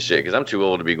fix this shit. Because I'm too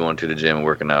old to be going to the gym and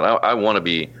working out. I want to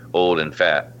be old and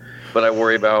fat, but I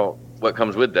worry about what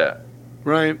comes with that.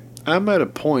 Right. I'm at a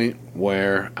point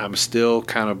where I'm still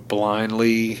kind of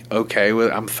blindly okay with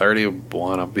it. I'm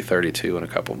 31. I'll be 32 in a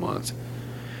couple months.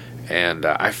 And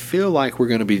I feel like we're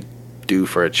going to be due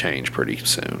for a change pretty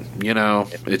soon. You know,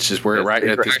 it's just we're right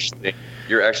at this.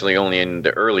 You're actually only in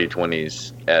the early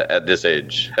 20s at this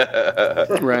age.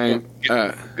 Right.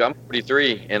 I'm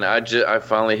 43, and I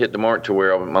finally hit the mark to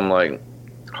where I'm like,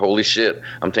 holy shit,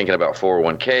 I'm thinking about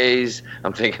 401ks.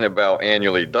 I'm thinking about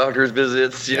annually doctor's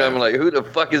visits. You know, I'm like, who the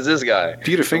fuck is this guy?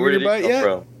 Do you get a finger in your butt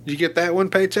yet? Did you get that one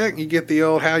paycheck? You get the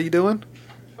old how you doing?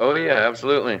 Oh, yeah,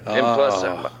 absolutely. And plus,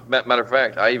 matter of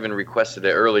fact, I even requested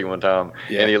it early one time,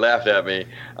 and he laughed at me.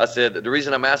 I said, the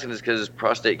reason I'm asking is because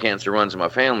prostate cancer runs in my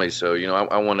family, so, you know,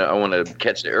 I want to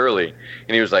catch it early.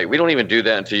 And he was like, we don't even do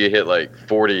that until you hit, like,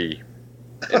 40.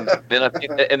 And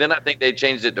then I think they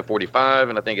changed it to 45,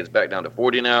 and I think it's back down to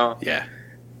 40 now. Yeah.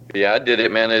 Yeah, I did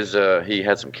it, man. He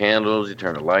had some candles. He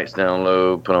turned the lights down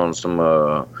low, put on some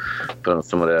of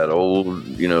that old,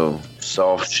 you know,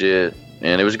 soft shit.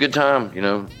 And it was a good time, you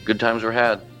know. Good times were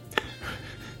had.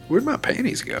 Where'd my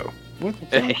panties go? What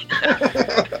the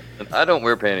fuck? I don't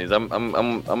wear panties. I'm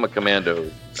a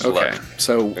commando slut. Okay,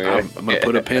 so I'm gonna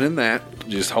put a pin in that.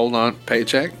 Just hold on,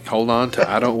 paycheck. Hold on to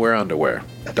I don't wear underwear.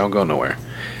 Don't go nowhere.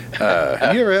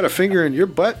 Have you ever had a finger in your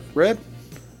butt, Red?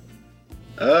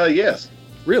 Yes.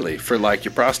 Really? For like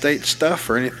your prostate stuff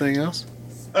or anything else?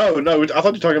 Oh no, I thought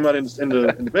you were talking about in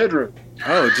the bedroom.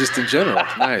 Oh, just in general.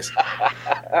 Nice.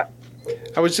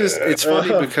 I was just, it's funny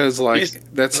because, like,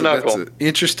 that's an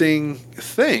interesting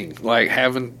thing, like,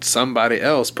 having somebody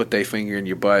else put their finger in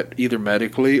your butt, either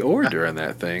medically or during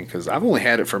that thing, because I've only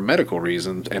had it for medical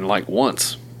reasons, and, like,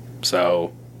 once.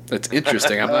 So, That's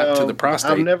interesting. I'm not to the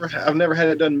prostate. I've never had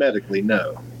it done medically.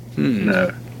 No,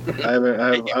 no. I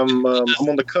haven't. I'm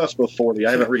on the cusp of 40.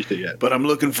 I haven't reached it yet. But I'm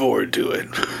looking forward to it.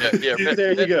 Yeah,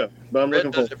 There you go. But I'm Red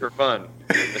looking does forward. it for fun.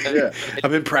 Yeah,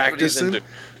 I've been practicing.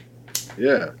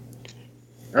 yeah.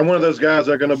 I'm one of those guys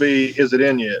that are going to be. Is it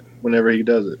in yet? Whenever he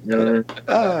does it, you know what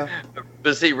I mean?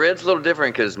 But see, Red's a little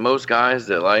different because most guys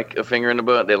that like a finger in the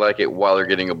butt, they like it while they're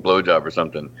getting a blowjob or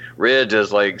something. Red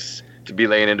just likes to be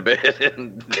laying in the bed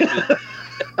and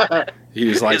He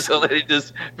just like so let he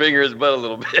just finger his butt a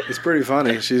little bit. it's pretty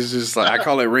funny. She's just like I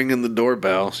call it ringing the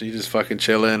doorbell. She just fucking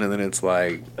chilling, and then it's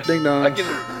like ding dong.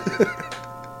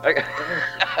 I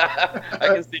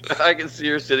can see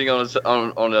her sitting on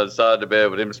the side of the bed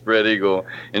with him spread eagle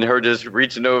and her just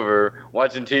reaching over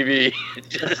watching TV.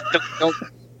 Just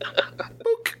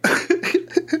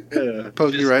Yeah.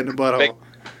 Poke you right in the butthole.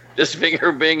 Just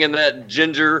finger banging that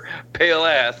ginger pale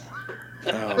ass.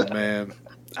 Oh man,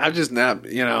 I've just not,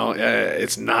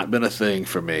 it's not been a thing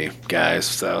for me, guys.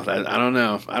 So I don't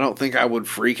know. I don't think I would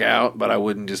freak out, but I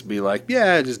wouldn't just be like,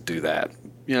 yeah, just do that.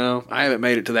 I haven't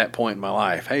made it to that point in my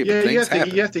life. Hey, Yeah, but things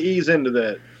happen. you have to ease into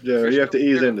that, Joe. You have to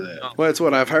ease into that. Well, that's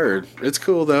what I've heard. It's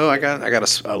cool though. I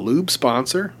got a lube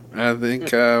sponsor. I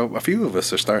think a few of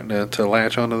us are starting to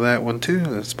latch onto that one too.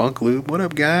 The Spunk Lube. What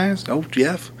up, guys? Oh,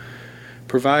 Jeff,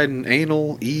 providing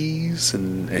anal ease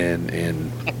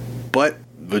and butt,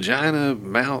 vagina,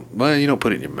 mouth. Well, you don't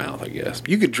put it in your mouth, I guess.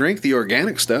 You could drink the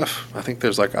organic stuff. I think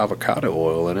there's like avocado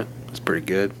oil in it. It's pretty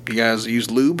good. You guys use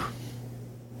lube?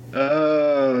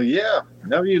 Yeah,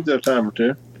 I've used it a time or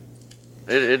two.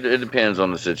 It depends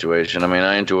on the situation. I mean,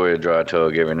 I enjoy a dry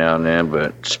tug every now and then,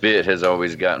 but spit has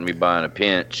always gotten me by in a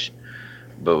pinch.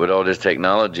 But with all this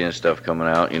technology and stuff coming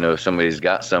out, if somebody's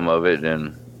got some of it,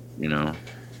 then,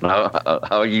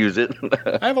 I'll use it.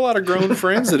 I have a lot of grown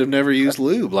friends that have never used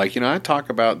lube. Like, I talk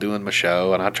about doing my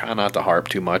show, and I try not to harp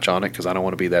too much on it because I don't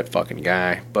want to be that fucking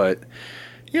guy. But,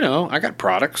 I got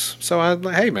products. So I'm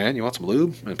like, hey, man, you want some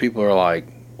lube? And people are like,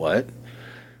 what?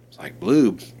 It's like,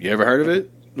 lube. You ever heard of it?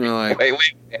 And they're like,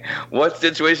 Wait. What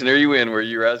situation are you in where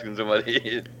you're asking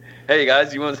somebody, hey,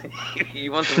 guys, you want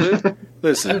some lube?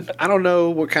 listen, I don't know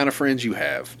what kind of friends you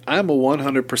have. I'm a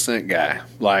 100% guy.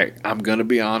 Like, I'm going to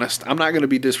be honest. I'm not going to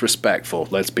be disrespectful.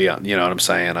 Let's be, you know what I'm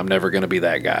saying? I'm never going to be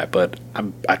that guy. But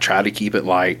I try to keep it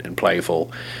light and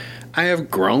playful. I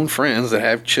have grown friends that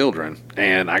have children,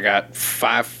 and I got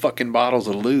 5 fucking bottles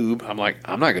of lube. I'm like,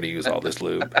 I'm not going to use all this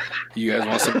lube. You guys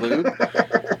want some lube?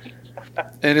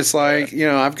 And it's like,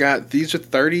 I've got, these are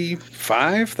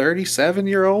 35,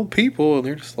 37-year-old people, and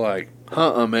they're just like,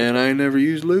 man, I ain't never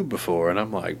used lube before. And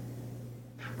I'm like,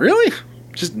 really?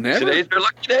 Just never? Today's their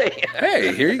lucky day.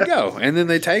 Hey, here you go. And then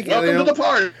they take it. Welcome to the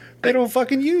party. They don't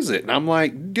fucking use it. And I'm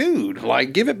like, dude,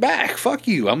 give it back. Fuck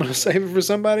you. I'm going to save it for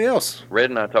somebody else.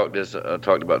 Red and I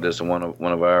talked about this in one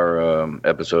of our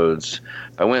episodes.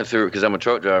 I went through, because I'm a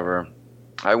truck driver,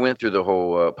 I went through the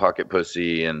whole pocket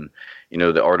pussy and,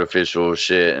 the artificial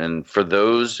shit. And for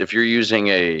those, if you're using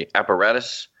a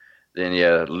apparatus, then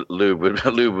yeah, lube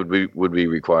would be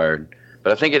required.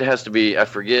 But I think it has to be, I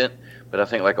forget, but I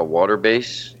think like a water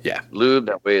base. Yeah. Lube,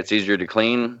 that way it's easier to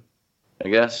clean, I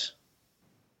guess.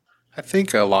 I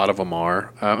think a lot of them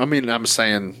are. I'm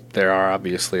saying there are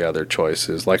obviously other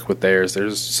choices. Like with theirs,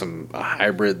 there's a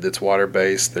hybrid that's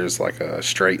water-based. There's like a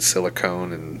straight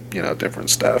silicone and, different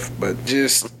stuff. But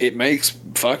just, it makes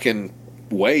fucking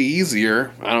way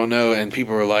easier. I don't know. And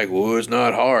people are like, well, it's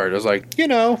not hard. I was like,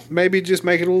 maybe just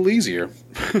make it a little easier.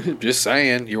 Just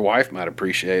saying, your wife might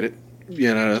appreciate it.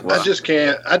 I just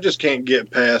can't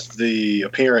get past the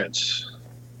appearance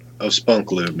of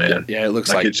Spunk Lube, man. Yeah, it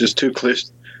looks like it's just too cliche.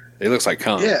 It looks like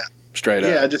cum. Yeah. Straight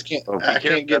up. Yeah, I just can't. I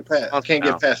can't get past.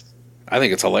 I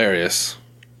think it's hilarious.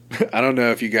 I don't know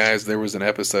if you guys, there was an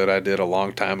episode I did a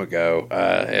long time ago,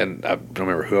 and I don't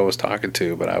remember who I was talking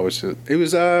to, but it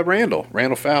was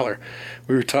Randall Fowler.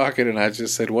 We were talking, and I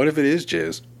just said, what if it is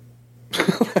jizz?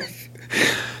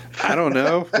 I don't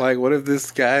know. What if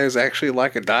this guy is actually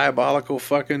like a diabolical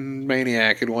fucking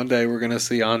maniac, and one day we're going to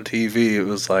see on TV, it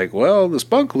was like, well, the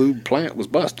Spunk Lube plant was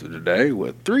busted today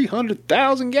with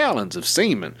 300,000 gallons of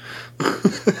semen.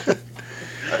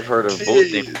 I've heard of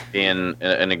both being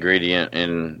an ingredient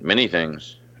in many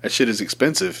things. That shit is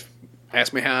expensive.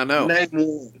 Ask me how I know. Name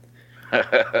one.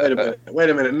 Wait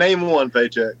a minute. Name one,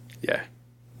 Paycheck. Yeah.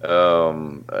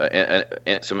 And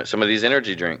some of these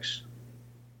energy drinks.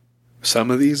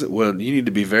 Some of these, well, you need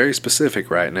to be very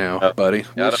specific right now, buddy.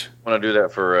 I don't want to do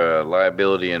that for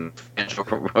liability and financial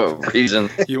reasons.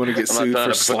 You want to get sued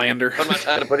for slander? I'm not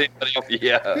trying to put anybody off.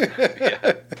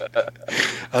 Yeah.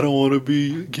 I don't want to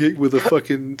be hit with a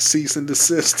fucking cease and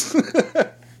desist.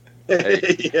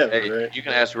 Yeah, Hey, right. you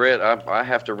can ask Red. I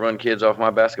have to run kids off my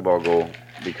basketball goal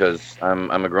because I'm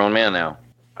a grown man now.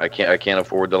 I can't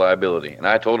afford the liability. And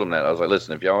I told him that. I was like,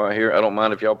 listen, if y'all out here, I don't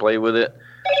mind if y'all play with it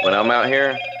when I'm out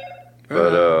here.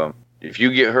 But if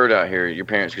you get hurt out here, your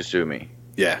parents can sue me.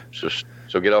 Yeah.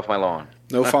 So get off my lawn.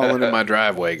 No falling in my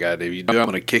driveway, goddamn. If you do, I'm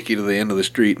going to kick you to the end of the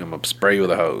street and I'm going to spray you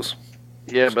with a hose.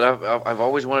 Yeah, but I've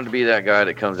always wanted to be that guy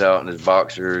that comes out in his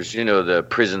boxers, the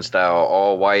prison style,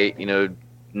 all white,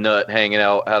 nut hanging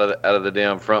out of the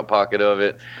damn front pocket of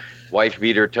it, wife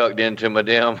beater tucked into my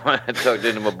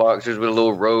boxers with a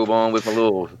little robe on with my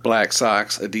little Black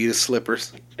socks, Adidas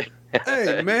slippers.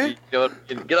 Hey, man.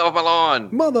 Get off my lawn.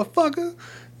 Motherfucker.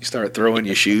 You start throwing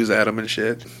your shoes at them and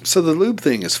shit. So the lube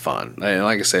thing is fun. And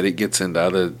like I said, it gets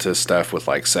into to stuff with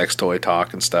like sex toy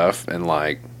talk and stuff. And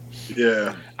like,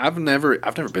 Yeah. I've never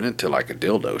been into like a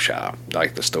dildo shop,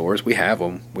 like the stores. We have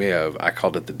them. I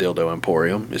called it the Dildo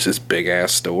Emporium. It's this big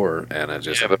ass store, and I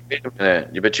just Yeah, but wait a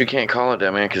minute. But you can't call it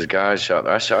that, man, because guys shop.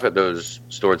 I shop at those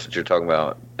stores that you're talking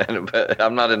about, but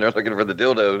I'm not in there looking for the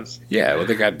dildos. yeah. Well,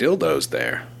 they got dildos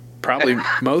there. Probably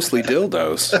mostly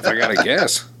dildos. If I gotta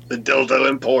guess, The Dildo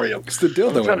Emporium. it's the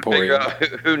Dildo I'm trying to figure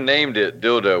Emporium. out who named it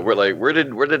dildo. Where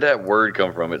did that word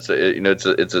come from? It's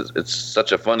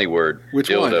such a funny word. Which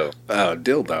dildo. one? Oh,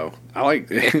 dildo. I like.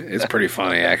 It's pretty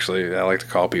funny actually. I like to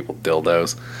call people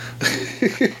dildos.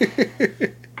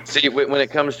 See, when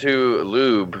it comes to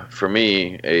lube, for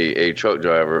me, a truck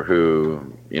driver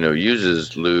who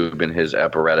uses lube in his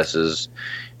apparatuses,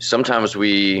 sometimes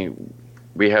we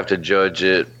have to judge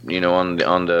it, on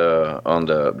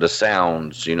the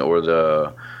sounds, or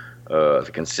the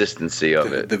consistency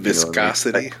of it, The you know what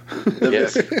I mean? viscosity. The Yeah.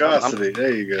 viscosity.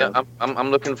 There you go. Yeah,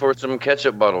 I'm looking for some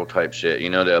ketchup bottle type shit.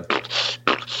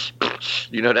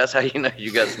 That's how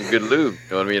you got some good lube.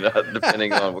 You know what I mean?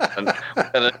 Depending on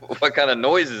what kind of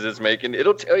noises it's making,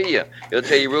 it'll tell you. It'll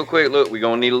tell you real quick. Look, we're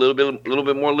gonna need a little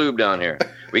bit more lube down here.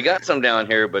 We got some down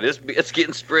here, but it's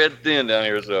getting spread thin down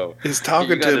here. So He's talking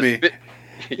you to gotta me. spit-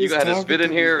 you got to talking spit to in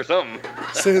me. here or something.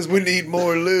 Says we need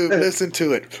more lube. Listen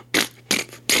to it.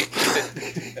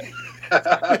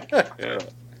 Yeah.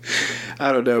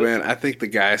 I don't know, man. I think the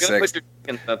guy You gotta sex. put your dick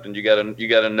in something. You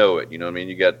gotta know it. You know what I mean?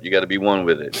 You got to be one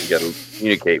with it. You got to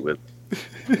communicate with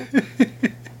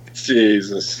it.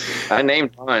 Jesus. I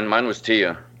named mine. Mine was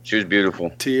Tia. She was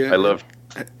beautiful. Tia. I love.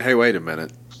 Hey, wait a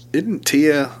minute. Isn't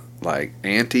Tia like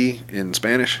auntie in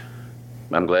Spanish?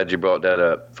 I'm glad you brought that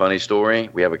up. Funny story.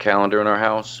 We have a calendar in our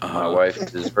house. My Uh-huh.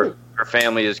 wife is her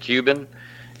family is Cuban,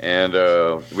 and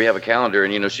we have a calendar,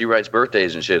 and she writes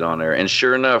birthdays and shit on there. And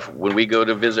sure enough, when we go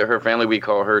to visit her family, we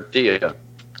call her Tia.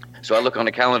 So I look on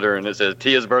the calendar and it says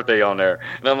Tia's birthday on there,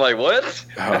 and I'm like, what?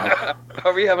 Oh.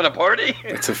 Are we having a party?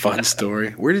 It's a fun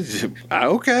story. Where did you?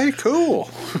 Okay, cool.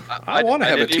 I want to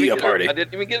have a didn't even Tia get her- party. I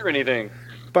didn't even get her anything.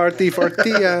 Party for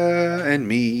Tia and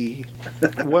me.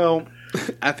 Well,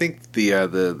 I think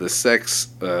the sex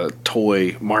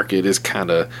toy market is kind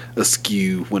of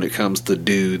askew when it comes to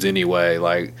dudes anyway.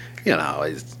 Like,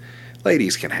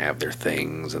 ladies can have their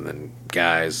things, and then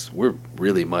guys, we're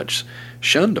really much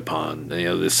shunned upon.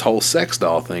 This whole sex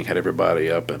doll thing had everybody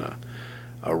up in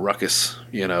a ruckus,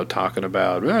 talking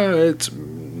about it's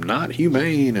not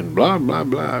humane and blah blah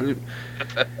blah.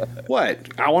 What?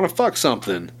 I want to fuck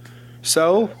something.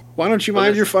 So why don't you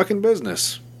mind your fucking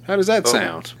business? How does that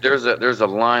sound? There's a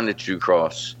line that you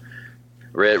cross.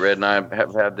 Red and I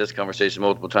have had this conversation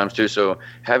multiple times too. So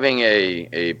having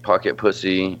a pocket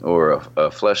pussy or a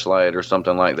fleshlight or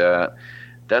something like that,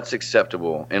 that's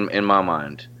acceptable in my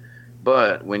mind.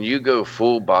 But when you go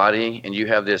full body and you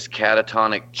have this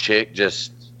catatonic chick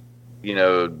just,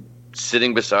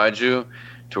 sitting beside you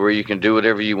to where you can do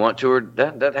whatever you want to her,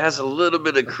 that has a little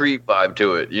bit of creep vibe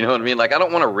to it. You know what I mean? Like, I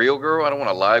don't want a real girl. I don't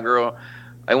want a live girl.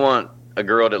 I want a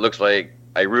girl that looks like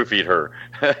I roofied her.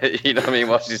 You know what I mean?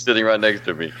 While she's sitting right next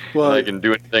to me. Well, and I can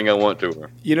do anything I want to her.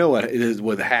 You know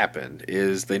what happened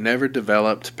is they never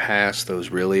developed past those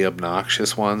really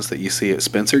obnoxious ones that you see at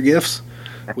Spencer Gifts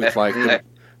with like the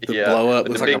blow up.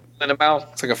 With It's the like big in the mouth.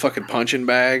 it's like a fucking punching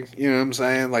bag. You know what I'm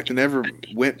saying? Like they never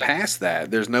went past that.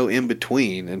 There's no in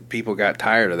between, and people got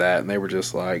tired of that, and they were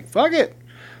just like, "Fuck it."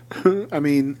 I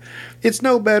mean, it's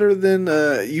no better than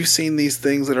you've seen these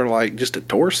things that are like just a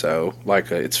torso,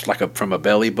 it's like from a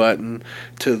belly button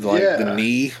to the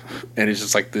knee, and it's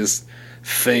just like this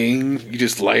thing you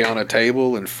just lay on a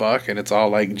table and fuck, and it's all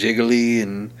like jiggly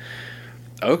and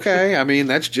okay. I mean,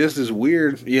 that's just as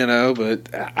weird, But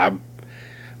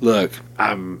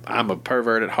I'm a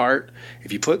pervert at heart.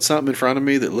 If you put something in front of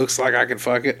me that looks like I can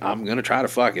fuck it, I'm gonna try to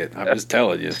fuck it. I'm just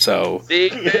telling you. So.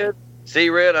 See,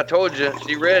 Red, I told you.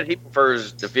 See, Red, he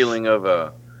prefers the feeling of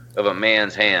of a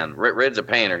man's hand. Red's a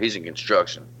painter. He's in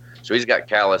construction, so he's got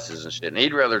calluses and shit. And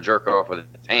he'd rather jerk off with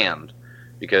his hand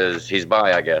because he's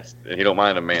bi, I guess. And he don't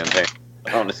mind a man's hand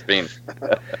on his penis.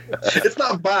 It's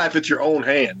not bi if it's your own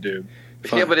hand, dude.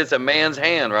 Yeah, but it's a man's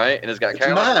hand, right? And it's got It's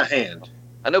calluses. my hand.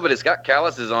 I know, but it's got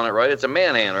calluses on it, right? It's a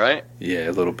man hand, right? Yeah,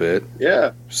 a little bit.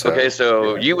 Yeah. So, Okay,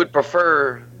 so you would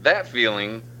prefer that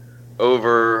feeling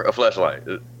over a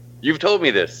fleshlight. You've told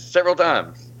me this several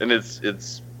times, and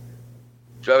it's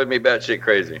driving me batshit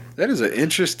crazy. that is an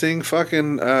interesting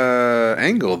fucking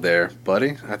angle there,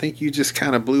 buddy. I think you just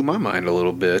kind of blew my mind a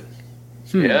little bit.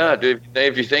 Yeah, dude.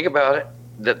 If you think about it,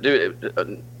 that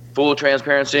dude, full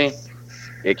transparency,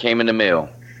 it came in the mail.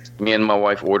 Me and my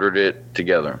wife ordered it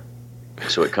together.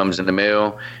 So it comes in the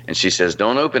mail, and she says,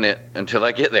 "Don't open it until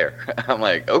I get there." I'm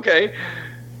like, "Okay."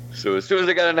 So as soon as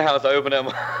I got in the house, I opened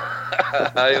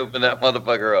that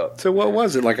motherfucker up. So what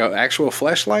was it, like an actual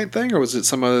fleshlight thing, or was it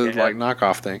some other Yeah. like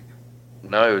knockoff thing?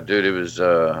 No, dude, it was.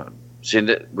 See,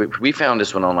 we found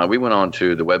this one online. We went on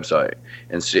to the website,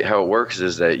 and see how it works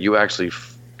is that you actually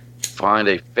find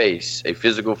a face, a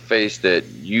physical face that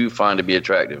you find to be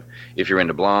attractive. If you're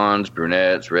into blondes,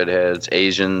 brunettes, redheads,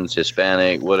 Asians,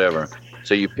 Hispanic, whatever.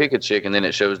 So you pick a chick, and then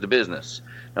it shows the business.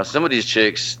 Now, some of these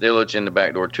chicks, they'll let you in the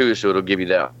back door too, so it'll give you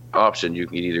that option. You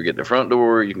can either get the front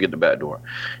door or you can get the back door.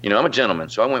 You know, I'm a gentleman,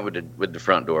 so I went with the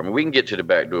front door. I mean, we can get to the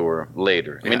back door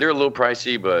later. I mean, they're a little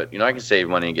pricey, but, you know, I can save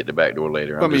money and get the back door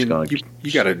later. I mean,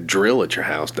 you got a drill at your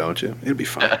house, don't you? It'll be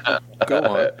fine. Go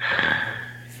on.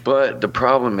 But the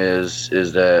problem is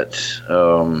that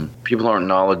people aren't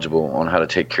knowledgeable on how to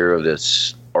take care of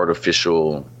this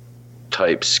artificial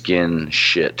type skin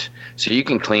shit. So you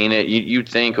can clean it. You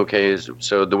think, okay,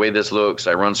 so the way this looks,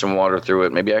 I run some water through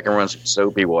it. Maybe I can run some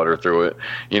soapy water through it.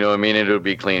 You know what I mean? It'll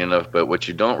be clean enough. But what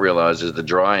you don't realize is the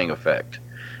drying effect.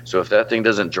 So if that thing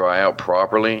doesn't dry out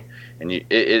properly, and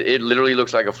it literally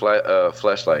looks like a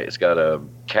fleshlight. It's got a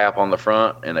cap on the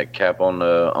front and a cap on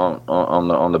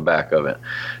the back of it.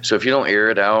 So if you don't air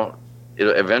it out,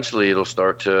 it'll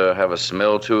start to have a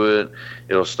smell to it.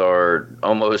 It'll start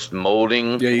almost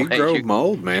molding. Yeah, you like grow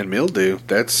mold, man. Mildew.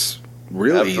 That's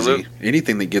real Absolutely. easy.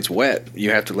 Anything that gets wet, you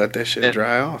have to let that shit Yeah.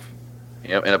 dry off.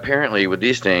 Yeah, and apparently with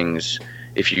these things,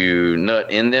 if you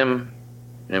nut in them,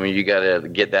 I mean, you got to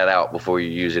get that out before you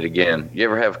use it again. You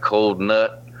ever have cold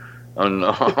nut on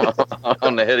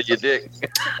on the head of your dick?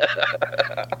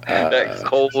 That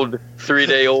cold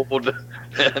 3-day-old nut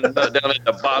down at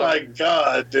the Oh bottom. my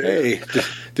God, dude. Hey,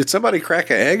 did somebody crack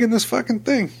an egg in this fucking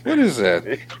thing? What is that?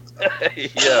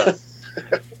 Yeah.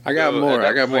 I got So, more. at that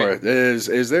I got more. point-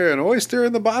 Is there an oyster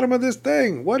in the bottom of this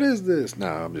thing? What is this? No,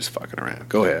 I'm just fucking around.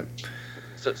 Go ahead.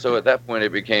 So at that point,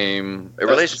 it became a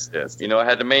relationship. You know, I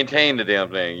had to maintain the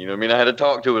damn thing. You know what I mean? I had to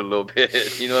talk to it a little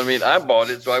bit. You know what I mean? I bought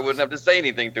it so I wouldn't have to say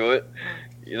anything to it.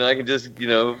 You know, I could just,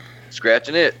 scratch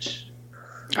an itch.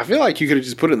 I feel like you could have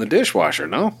just put it in the dishwasher,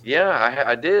 no? Yeah,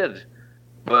 I did.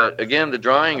 But again, the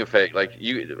drying effect,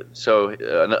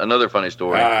 another funny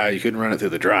story. You couldn't run it through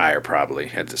the dryer, probably.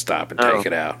 Had to stop and take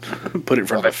it out. Put it in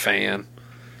front of a fan.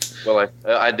 Well,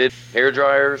 I did hair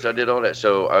dryers. I did all that.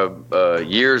 So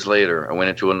years later, I went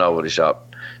into a novelty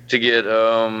shop to get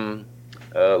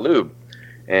lube.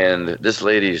 And this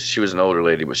lady, she was an older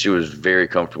lady, but she was very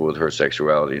comfortable with her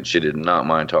sexuality, and she did not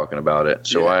mind talking about it.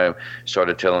 So I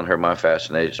started telling her my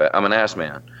fascination. I'm an ass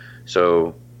man.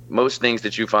 So most things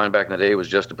that you find back in the day was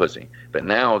just a pussy. But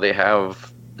now they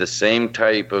have the same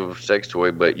type of sex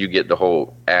toy, but you get the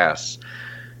whole ass.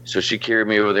 So she carried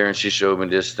me over there and she showed me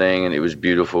this thing, and it was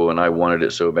beautiful, and I wanted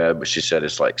it so bad. But she said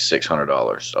it's like $600. I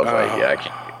was like,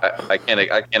 yeah,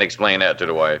 I can't explain that to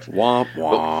the wife. Womp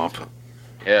womp.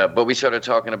 Yeah, but we started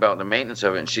talking about the maintenance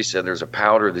of it, and she said there's a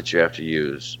powder that you have to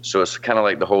use. So it's kind of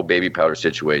like the whole baby powder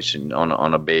situation on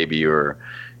a baby or,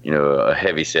 a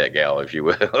heavy set gal, if you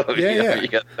will. Yeah, You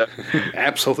got that.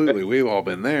 Absolutely. We've all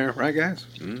been there, right, guys?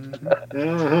 Mm-hmm.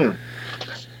 Mm-hmm.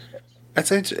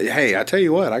 That's interesting. Hey, I tell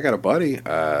you what, I got a buddy.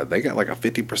 They got like a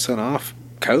 50% off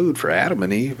code for Adam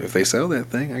and Eve. If they sell that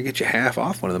thing, I get you half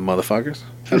off one of them motherfuckers.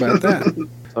 How about that?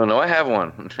 Oh, no, I have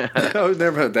one. Oh,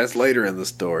 never. That's later in the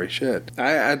story. Shit.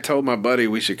 I told my buddy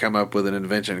we should come up with an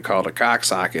invention called a cock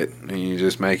socket, and you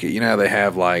just make it. You know how they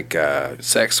have like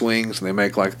sex swings, and they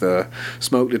make like the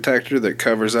smoke detector that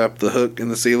covers up the hook in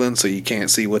the ceiling so you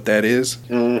can't see what that is.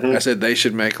 Mm-hmm. I said they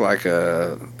should make like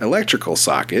a electrical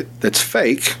socket that's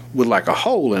fake with like a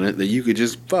hole in it that you could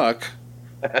just fuck.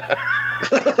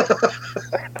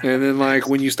 And then like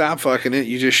when you stop fucking it,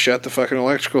 you just shut the fucking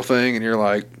electrical thing, and you're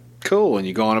like, cool, and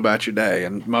you go on about your day.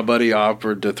 And my buddy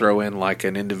offered to throw in like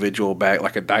an individual bag,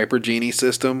 like a diaper genie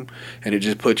system, and it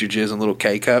just puts your jizz in little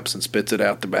K-cups and spits it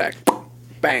out the back.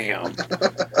 Bam.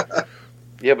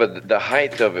 Yeah, but the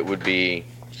height of it would be.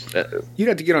 You'd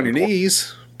have to get on your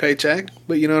knees, Paycheck.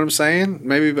 But you know what I'm saying?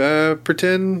 Maybe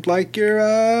pretend like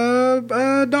you're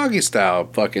doggy style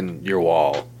fucking your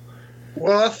wall.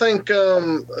 Well, I think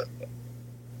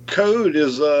code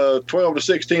is 12 to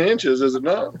 16 inches, is it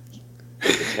not?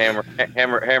 It's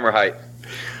hammer height.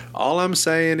 All I'm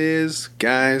saying is,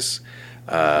 guys,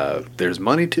 there's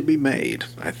money to be made,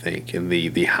 I think, in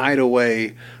the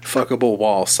hideaway fuckable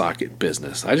wall socket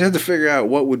business. I just have to figure out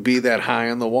what would be that high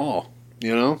on the wall.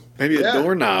 You know? Maybe a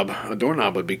doorknob. A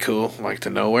doorknob would be cool, like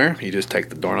to nowhere. You just take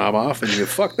the doorknob off and you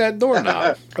fuck that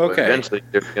doorknob. Okay. Eventually,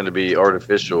 there's going to be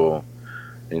artificial,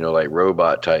 like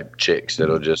robot type chicks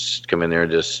that'll just come in there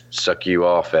and just suck you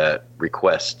off at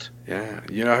request. Yeah.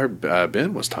 I heard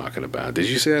Ben was talking about. Did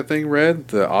you see that thing, Red?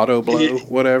 The auto blow,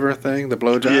 whatever thing? The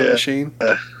blowjob machine?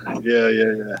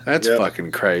 Yeah. That's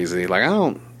fucking crazy. Like,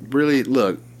 I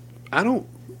don't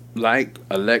like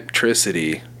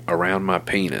electricity around my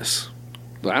penis.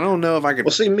 I don't know if I could.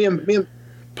 Well, see, me and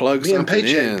plug something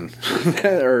Paycheck. in.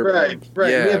 Right.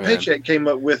 Yeah, me and Paycheck came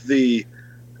up with the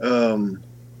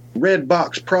red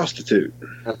box prostitute.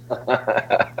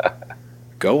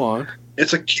 Go on.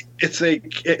 It's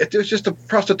just a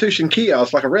prostitution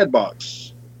kiosk, like a red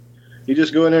box. You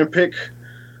just go in there and pick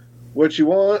what you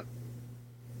want,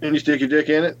 and you stick your dick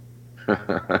in it,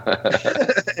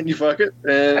 and you fuck it,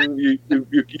 and you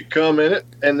come in it,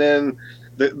 and then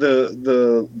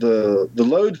the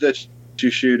loads that you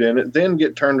shoot in it then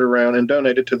get turned around and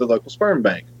donated to the local sperm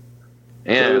bank.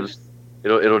 And so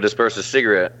it'll disperse a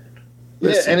cigarette.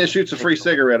 And it shoots a free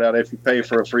cigarette out if you pay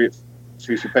for a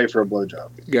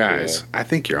blowjob. Guys, I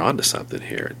think you're onto something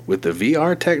here. With the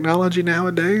VR technology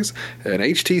nowadays, an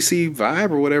HTC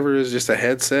Vive or whatever is just a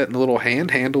headset and a little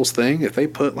hand handles thing. If they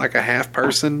put like a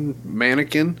half-person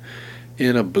mannequin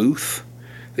in a booth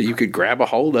that you could grab a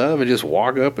hold of and just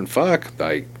walk up and fuck,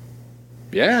 like,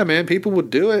 yeah, man, people would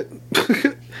do it.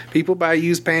 People buy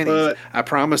used panties. I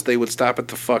promise they would stop at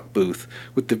the fuck booth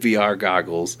with the VR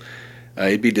goggles.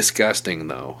 It'd be disgusting,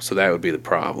 though, so that would be the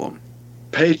problem.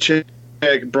 Paycheck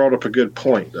brought up a good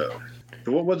point, though.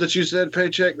 What was it you said,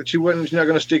 Paycheck, that you're not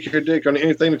going to stick your dick on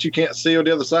anything that you can't see on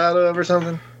the other side of or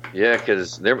something? Yeah,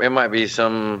 because it might be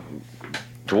some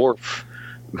dwarf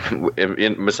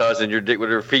massaging your dick with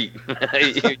her feet.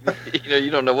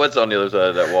 You don't know what's on the other side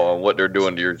of that wall and what they're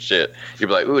doing to your shit. You'd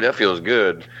be like, ooh, that feels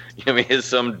good. It's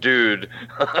some dude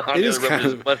on the other side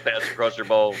of his mustache across your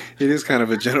balls. It is kind of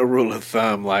a general rule of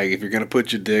thumb, like, if you're going to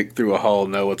put your dick through a hole,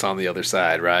 know what's on the other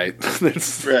side, right?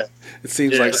 Right. It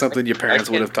seems like something your parents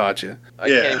would have taught you.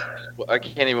 I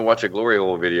can't even watch a glory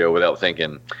hole video without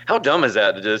thinking, how dumb is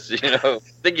that to just,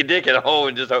 stick your dick in a hole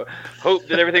and just hope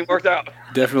that everything works out.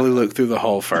 Definitely look through the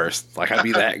hole first. Like, I'd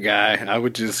be that guy. I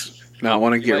would just not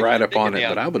want to get right up on it,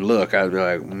 but I would look. I'd be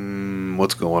like,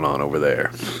 what's going on over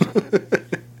there?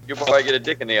 You'll probably get a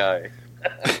dick in the eye.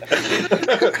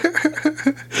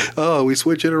 Oh, we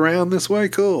switch it around this way?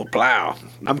 Cool. Plow.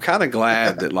 I'm kind of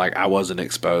glad that, like, I wasn't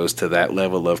exposed to that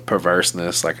level of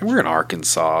perverseness. Like, we're in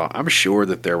Arkansas. I'm sure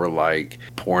that there were, like,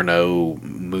 porno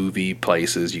movie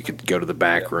places you could go to the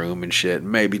back room and shit,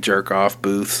 and maybe jerk off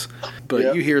booths.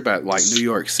 But you hear about, like, New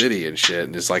York City and shit,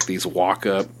 and it's like these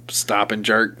walk-up stop and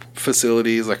jerk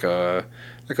facilities, like a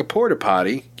porta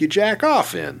potty you jack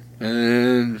off in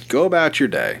and go about your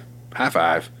day. High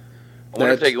five. I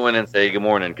wonder if they go in and say good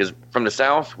morning, because from the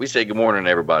South, we say good morning to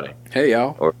everybody. Hey,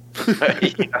 y'all. Or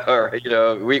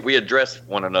we address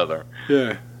one another.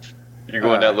 Yeah. You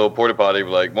go in that little porta potty,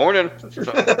 like, morning.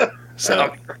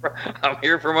 So I'm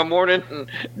here for my morning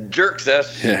jerk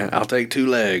session. Yeah, I'll take 2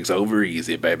 legs over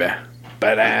easy, baby.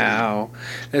 Ba-dow.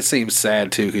 That seems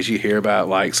sad, too, because you hear about,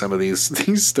 like, some of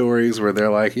these stories where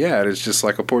they're like, yeah, it's just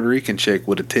like a Puerto Rican chick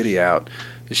with a titty out,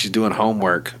 and she's doing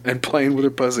homework and playing with her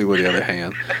pussy with the other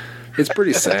hand. It's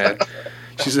pretty sad.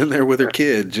 She's in there with her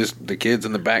kid, just the kid's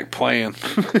in the back playing.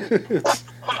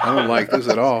 I don't like this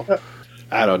at all.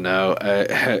 I don't know.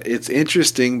 It's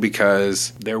interesting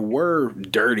because there were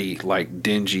dirty, like,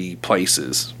 dingy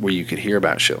places where you could hear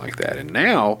about shit like that. And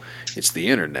now it's the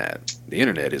internet. The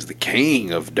internet is the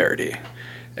king of dirty.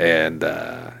 And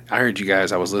I heard you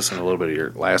guys, I was listening to a little bit of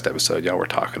your last episode. Y'all were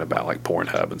talking about, like,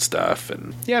 Pornhub and stuff.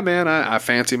 And yeah, man, I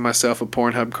fancy myself a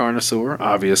Pornhub connoisseur,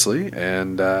 obviously.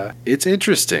 And it's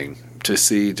interesting to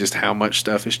see just how much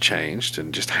stuff has changed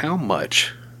and just how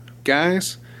much,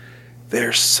 guys,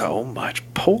 there's so much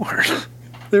porn.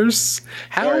 There's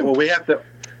how. All right, well, we have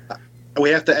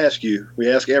to ask you. We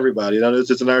ask everybody. I know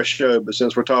this isn't our show, but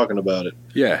since we're talking about it,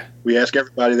 we ask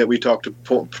everybody that we talk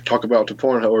about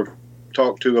Pornhub or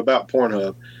talk to about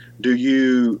Pornhub. do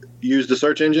you use the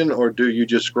search engine or do you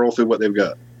just scroll through what they've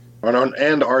got?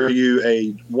 And are you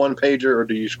a one pager or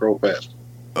do you scroll past?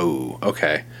 Oh,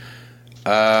 okay.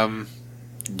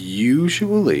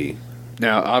 Usually,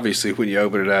 now obviously when you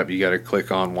open it up, you got to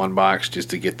click on one box just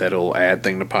to get that little ad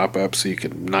thing to pop up so you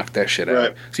can knock that shit out.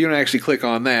 Right. So you don't actually click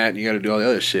on that, you got to do all the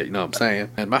other shit, you know what I'm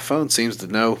saying? And my phone seems to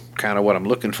know kind of what I'm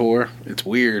looking for. It's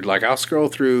weird. Like I'll scroll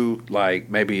through like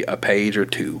maybe a page or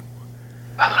two.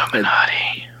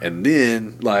 Illuminati. And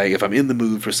then, like, if I'm in the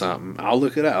mood for something, I'll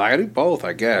look it up. I do both,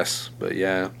 I guess. But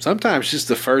yeah, sometimes just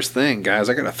the first thing, guys.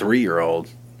 I got a 3-year-old.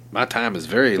 My time is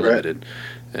very limited.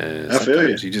 And I feel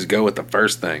sometimes you just go with the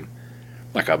first thing,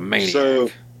 like a maniac. So,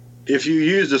 if you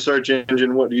use the search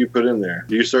engine, what do you put in there?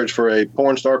 Do you search for a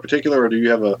porn star particular, or do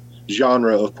you have a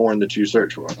genre of porn that you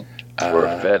search for? Or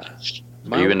a fetish.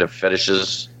 Are you into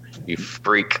fetishes? You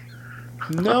freak.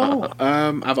 No,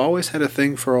 I've always had a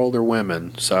thing for older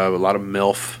women, so I have a lot of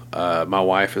MILF. My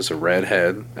wife is a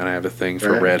redhead, and I have a thing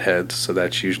for Right. redheads, so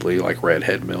that's usually like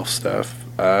redhead MILF stuff.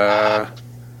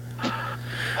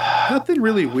 Nothing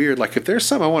really weird. Like if there's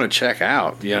something I want to check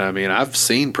out, you know what I mean? I've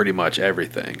seen pretty much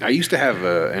everything. I used to have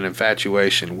an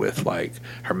infatuation with like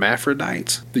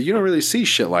hermaphrodites. You don't really see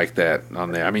shit like that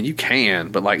on there. I mean, you can,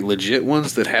 but like legit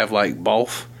ones that have like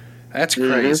both, that's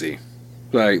crazy.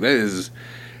 Like that is...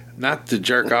 Not to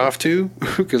jerk off to,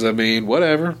 because I mean,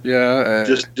 whatever. Yeah,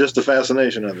 Just the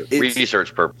fascination of it.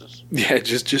 Research purposes. yeah,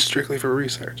 just strictly for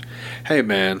research. Hey,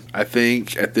 man, I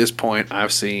think at this point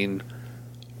I've seen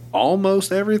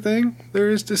almost everything there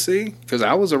is to see. Because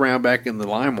I was around back in the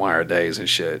LimeWire days and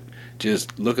shit,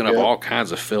 just looking up Yeah. all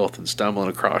kinds of filth and stumbling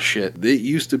across shit. It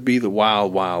used to be the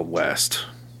wild, wild west.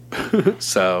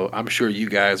 So I'm sure you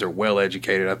guys are well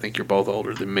educated. I think you're both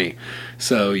older than me,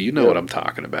 so you know what I'm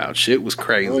talking about. Shit was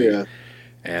crazy, Oh yeah.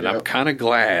 and Yep. I'm kind of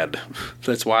glad.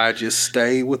 That's why I just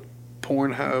stay with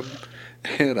Pornhub,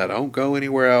 and I don't go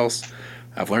anywhere else.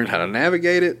 I've learned how to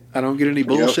navigate it. I don't get any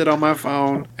bullshit on my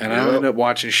phone, and I don't Yep. end up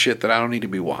watching shit that I don't need to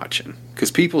be watching.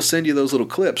 Because people send you those little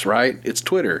clips, right? It's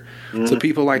Twitter, so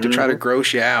people like to try to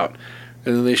gross you out.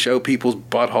 And then they show people's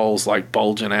buttholes like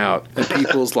bulging out, and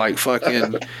people's like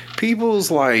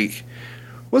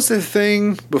what's the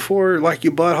thing before like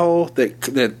your butthole that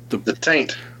The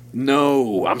taint.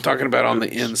 no, I'm talking about on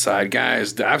the inside,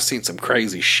 guys. I've seen some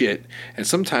crazy shit, and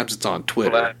sometimes it's on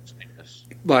Twitter.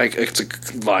 Like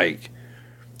like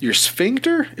your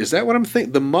sphincter, is that what I'm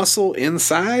thinking? The muscle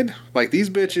inside, like these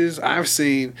bitches I've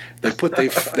seen, they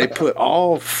put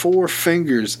all 4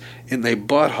 fingers in their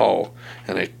butthole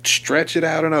and they stretch it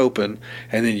out and open,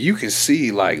 and then you can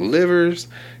see like livers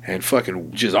and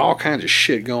fucking just all kinds of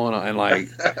shit going on. And like,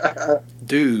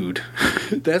 dude,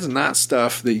 that's not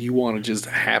stuff that you want to just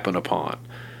happen upon.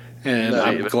 And No,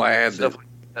 I'm glad that.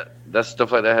 That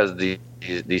stuff like that has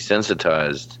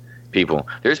desensitized people.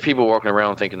 There's people walking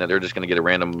around thinking that they're just going to get a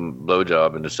random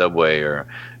blowjob in the subway or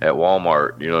at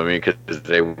Walmart. You know what I mean? Because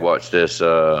they watch these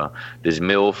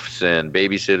MILFs and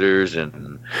babysitters,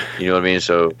 and you know what I mean.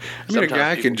 So I mean, a sometimes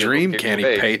guy people can get dream, kicked can't in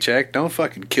he? the face. Paycheck. Don't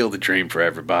fucking kill the dream for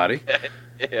everybody.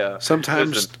 Yeah.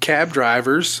 Sometimes Listen, cab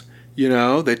drivers, you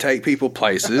know, they take people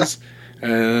places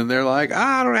and they're like,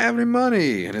 I don't have any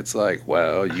money. And it's like,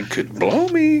 well, you could blow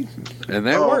me. And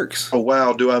that works. Oh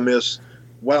wow, do I miss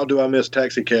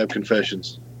Taxi Cab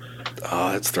Confessions?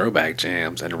 Oh, it's throwback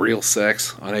jams and real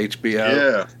sex on HBO.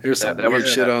 Yeah. There's some that weird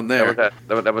was- shit on there.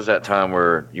 That was that time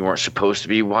where you weren't supposed to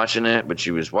be watching it, but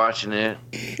you was watching it.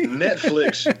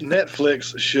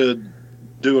 Netflix should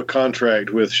do a contract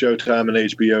with Showtime and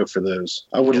HBO for those.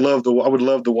 I would love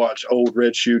to watch old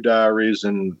Red Shoe Diaries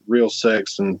and Real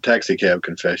Sex and Taxi Cab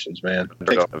Confessions, man.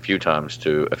 A few times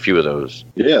to a few of those.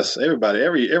 Yes, everybody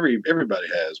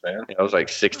has, man. I was like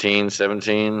 16,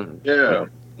 17. Yeah.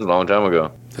 A long time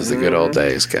ago. This is the good old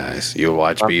days, guys. You would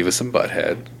watch Beavis and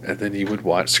Butthead, and then you would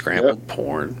watch scrambled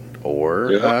porn or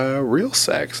real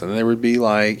sex, and there would be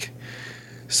like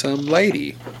some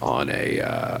lady on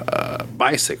a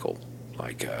bicycle.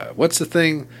 Like, what's the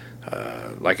thing?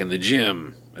 Like in the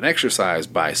gym, an exercise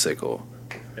bicycle.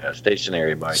 Yeah,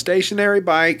 stationary bike. Stationary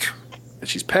bike, and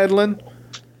she's pedaling,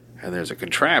 and there's a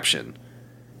contraption.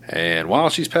 And while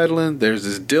she's pedaling, there's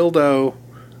this dildo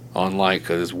on like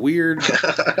this weird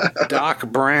Doc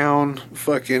Brown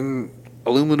fucking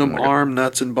aluminum arm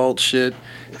nuts and bolts shit.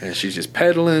 And she's just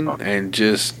pedaling and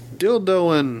just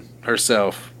dildoing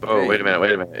herself. Oh, wait a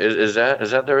minute. Is that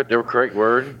the correct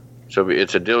word? So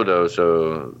it's a dildo.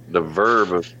 So the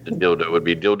verb of the dildo would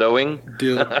be dildoing.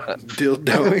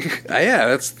 Dildoing. Yeah,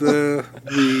 that's the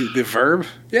verb.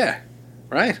 Yeah,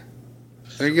 right.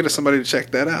 I can get somebody to check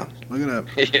that out. Look it up.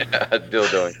 Yeah,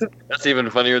 dildoing. That's even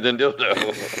funnier than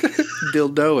dildo.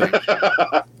 dildoing.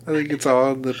 I think it's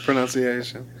all in the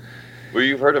pronunciation. Well,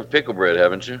 you've heard of pickle bread,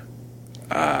 haven't you?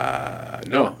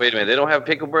 No, Wait a minute. They don't have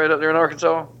pickle bread up there in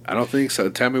Arkansas? I don't think so.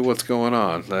 Tell me what's going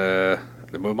on.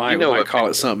 We might what call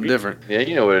it something different. Yeah,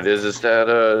 you know what it is. It's that.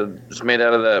 It's made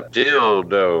out of that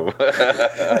dildo.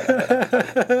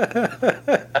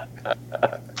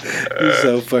 You're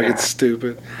so fucking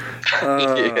stupid.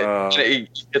 It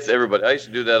gets everybody. I used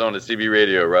to do that on the CB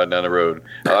radio riding down the road.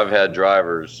 I've had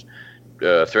drivers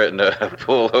threaten to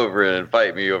pull over and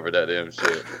fight me over that damn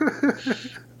shit.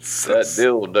 That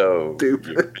dildo.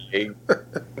 Stupid.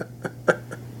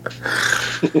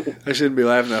 I shouldn't be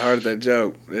laughing that hard at that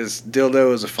joke.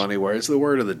 Dildo is a funny word. It's the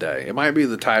word of the day. It might be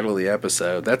the title of the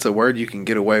episode. That's a word you can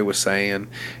get away with saying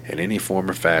in any form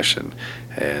or fashion,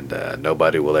 and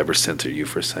nobody will ever censor you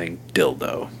for saying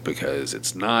dildo because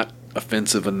it's not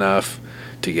offensive enough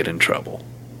to get in trouble.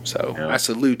 So I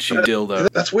salute you, dildo.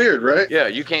 That's weird, right? Yeah,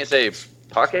 you can't say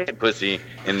pocket pussy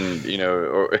and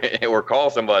or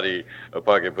call somebody a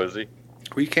pocket pussy.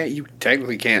 Well, you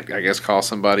technically can't, I guess, call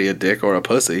somebody a dick or a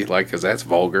pussy, because that's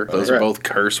vulgar. Those are both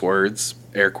curse words,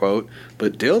 air quote.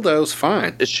 But dildo's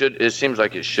fine. It seems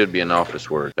like it should be an office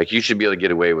word. Like, you should be able to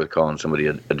get away with calling somebody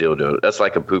a dildo. That's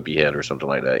like a poopy head or something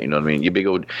like that. You know what I mean? You big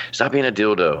old, stop being a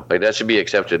dildo. Like, that should be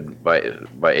accepted by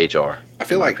HR. I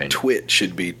feel like twit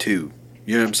should be too.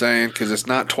 You know what I'm saying? Because it's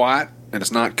not twat and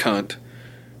it's not cunt.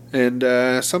 And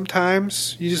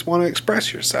sometimes you just want to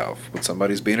express yourself when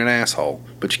somebody's being an asshole,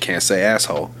 but you can't say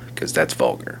asshole because that's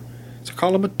vulgar. So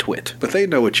call them a twit, but they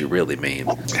know what you really mean.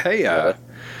 Hey,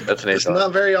 that's an it's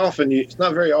not very often. It's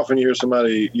not very often you hear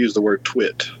somebody use the word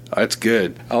twit. That's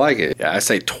good. I like it. Yeah, I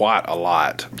say twat a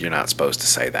lot. You're not supposed to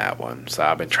say that one, so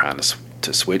I've been trying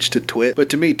to switch to twit. But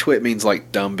to me, twit means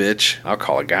like dumb bitch. I'll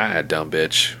call a guy a dumb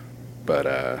bitch. But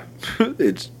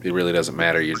it really doesn't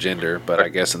matter your gender. But I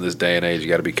guess in this day and age, you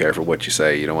got to be careful what you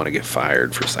say. You don't want to get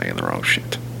fired for saying the wrong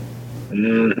shit.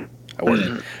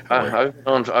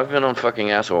 I've been on fucking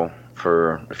asshole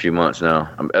for a few months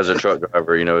now. As a truck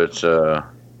driver, it's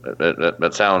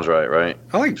that sounds right?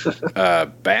 I like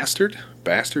bastard.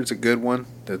 Bastard's a good one.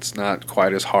 That's not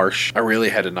quite as harsh. I really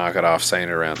had to knock it off saying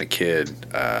it around the kid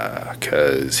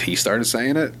because he started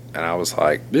saying it, and I was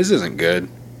like, "This isn't good.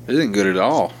 This isn't good at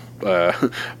all."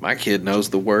 My kid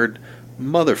knows the word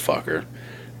motherfucker.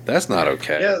 That's not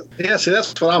okay. Yeah. See,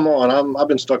 that's what I'm on. I've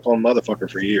been stuck on motherfucker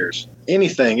for years.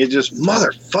 Anything, it just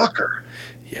motherfucker.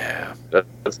 Yeah,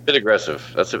 that's a bit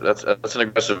aggressive. That's an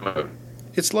aggressive move.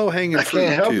 It's low hanging fruit. I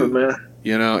can't help it, man.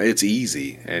 It's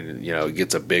easy, and it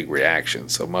gets a big reaction.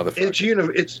 So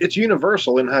motherfucker. It's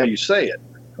universal in how you say it.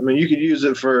 I mean, you could use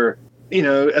it for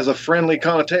as a friendly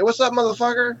connotation. What's up,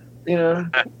 motherfucker?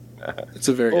 It's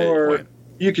a very good point.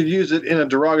 You could use it in a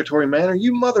derogatory manner.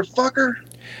 You motherfucker.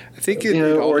 I think it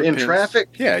all or depends. In traffic.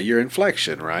 Yeah, your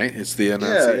inflection, right? It's the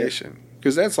enunciation.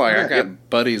 Because that's like, I got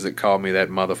buddies that call me that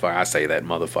motherfucker. I say that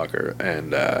motherfucker.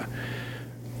 And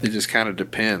it just kind of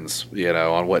depends,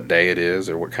 on what day it is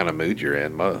or what kind of mood you're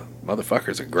in.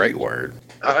 Motherfucker's a great word.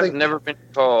 I've never been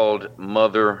called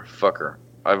motherfucker.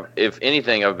 If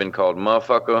anything, I've been called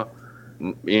motherfucker.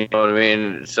 You know what I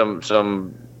mean?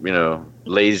 Some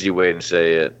lazy way to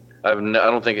say it. I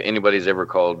don't think anybody's ever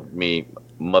called me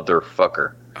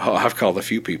motherfucker. Oh, I've called a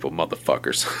few people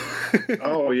motherfuckers.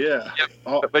 Oh yeah,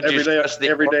 but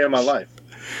every day of my life.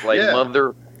 Like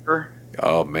motherfucker.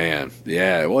 Oh man,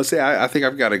 yeah. Well, see, I think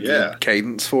I've got a good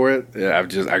cadence for it.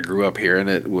 I grew up hearing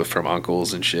it from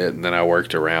uncles and shit, and then I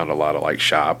worked around a lot of like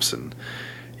shops and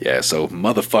so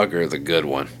motherfucker is a good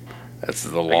one. That's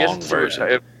the long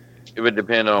version. It would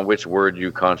depend on which word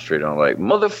you concentrate on, like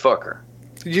motherfucker.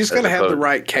 You just gotta have the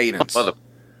right cadence.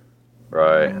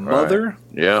 Right. Mother.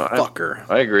 Yeah. Fucker.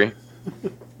 I agree.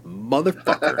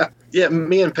 Motherfucker. Yeah,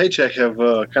 me and Paycheck have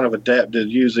kind of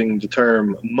adapted using the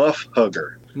term muff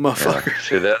hugger. Motherfucker.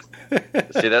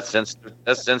 See, that's sensitive.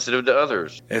 That's sensitive to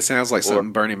others. It sounds like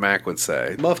something Bernie Mac would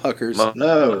say. Muff huggers.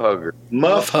 No. Hugger.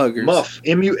 Muff huggers. Muff.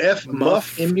 M-U-F,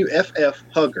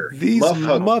 hugger. These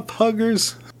muff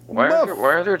huggers. Why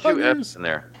are there two F's in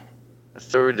there? That's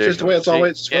so ridiculous. Just the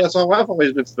way that's all I've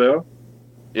always been spelled.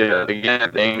 Yeah, again,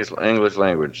 the English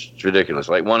language. It's ridiculous.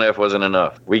 Like, one F wasn't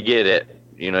enough. We get it.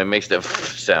 It makes that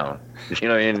sound.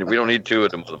 And we don't need two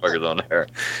of the motherfuckers on there.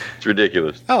 It's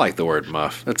ridiculous. I like the word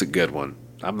muff. That's a good one.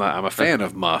 I'm a fan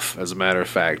of muff, as a matter of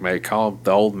fact. May call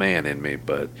the old man in me,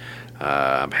 but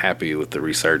I'm happy with the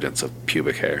resurgence of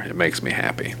pubic hair. It makes me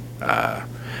happy. I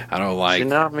don't like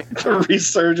the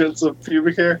resurgence of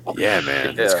pubic hair. Yeah,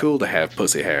 man. Yeah. It's cool to have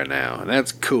pussy hair now, and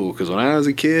that's cool because when I was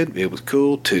a kid, it was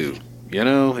cool too.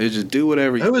 It just do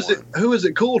whatever you want. Who is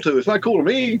it cool to? It's not cool to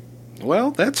me.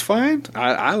 Well, that's fine.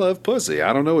 I love pussy.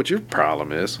 I don't know what your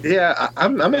problem is. Yeah,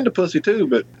 I'm into pussy too,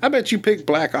 but I bet you pick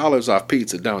black olives off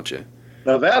pizza, don't you?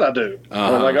 now that I do.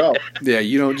 Uh-huh. I'm like, oh, Yeah,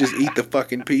 you don't just eat the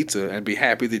fucking pizza and be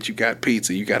happy that you got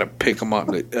pizza. You got to pick them up.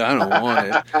 I don't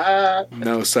want it.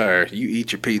 No, sir. You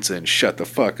eat your pizza and shut the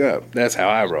fuck up. That's how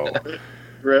I roll.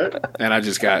 right. And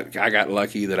I got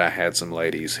lucky that I had some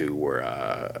ladies who were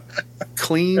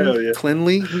Hell yeah.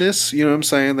 cleanliness. You know what I'm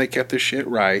saying? They kept their shit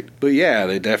right. But yeah,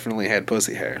 they definitely had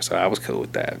pussy hair, so I was cool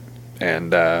with that.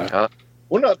 And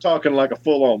We're not talking like a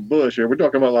full on bush here. We're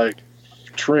talking about like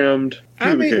trimmed.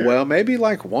 I mean, hair. well, maybe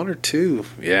like one or two,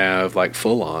 yeah, of like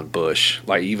full on bush,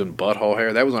 like even butthole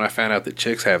hair. That was when I found out that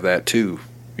chicks have that too.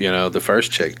 You know, the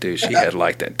first chick, dude, she had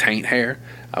like that taint hair.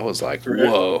 I was like,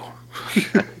 whoa.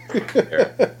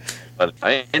 But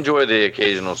I enjoy the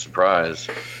occasional surprise.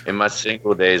 In my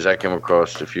single days, I came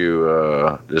across a few,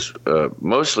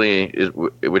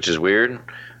 which is weird.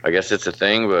 I guess it's a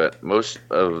thing, but most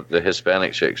of the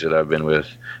Hispanic chicks that I've been with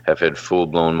have had full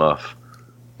blown muff.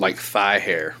 Like thigh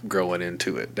hair growing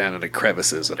into it, down in the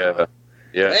crevices.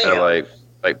 Yeah, Damn.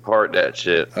 like part that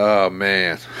shit. Oh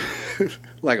man,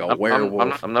 like a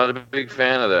werewolf. I'm not a big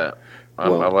fan of that.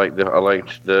 Well- I like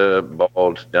the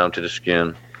bald down to the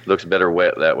skin. Looks better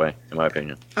wet that way, in my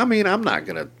opinion. I mean, I'm not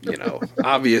gonna,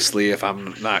 obviously, if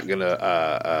I'm not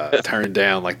gonna turn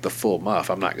down like the full muff,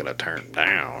 I'm not gonna turn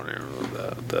down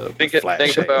the Think flat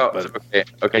shave, about but-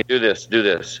 okay. Do this.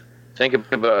 Think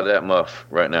about that muff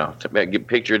right now.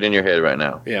 Picture it in your head right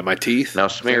now. yeah, my teeth. Now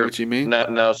Is that smear what you mean?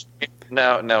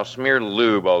 Now smear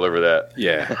lube all over that.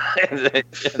 Yeah, And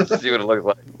see what it looks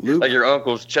like. Lube. Like your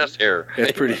uncle's chest hair.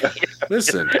 it's pretty.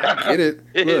 Listen, I get it.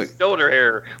 Look, His shoulder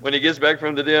hair when he gets back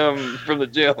from the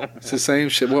gym. it's the same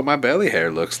shit. What my belly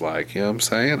hair looks like. You know what I'm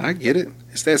saying? I get it.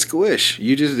 It's that squish.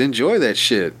 You just enjoy that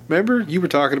shit. Remember, you were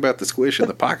talking about the squish in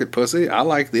the pocket pussy. I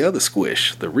like the other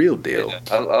squish, the real deal.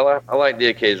 I like the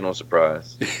occasional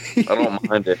surprise. I don't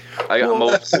mind it. I'm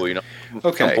old school, you know.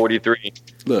 Okay. I'm 43.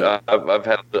 Look, I've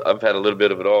had a little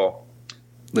bit of it all.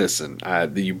 listen,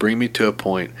 you bring me to a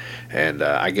point, and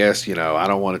I guess, I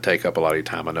don't want to take up a lot of your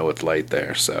time. I know it's late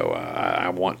there, so I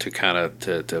want to kind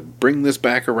of to bring this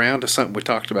back around to something we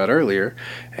talked about earlier,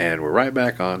 and we're right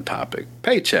back on topic.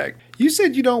 Paycheck. You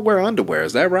said you don't wear underwear,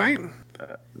 is that right?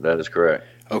 That is correct.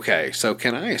 Okay, so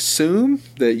can I assume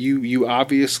that you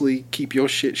obviously keep your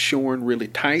shit shorn really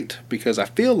tight? Because I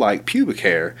feel like pubic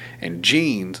hair and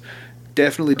jeans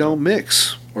definitely don't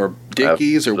mix. Or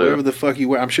dickies or whatever the fuck you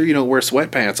wear. I'm sure you don't wear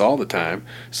sweatpants all the time.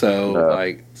 So, No.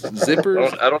 like,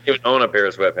 zippers, I don't even own a pair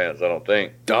of sweatpants. I don't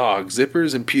think.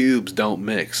 zippers and pubes don't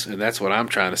mix. And that's what I'm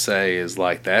trying to say is,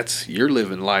 like, you're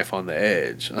living life on the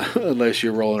edge. Unless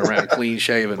you're rolling around clean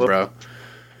shaven, bro.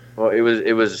 Well, it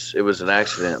was an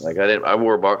accident. Like I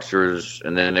wore boxers,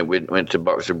 and then it went to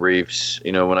boxer briefs.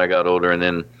 When I got older, and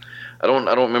then I don't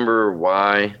remember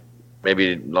why.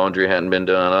 Maybe laundry hadn't been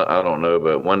done. I don't know,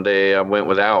 but one day I went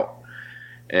without,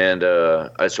 and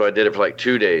so I did it for like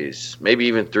 2 days, maybe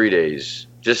even 3 days,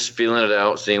 just feeling it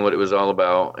out, seeing what it was all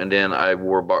about. And then I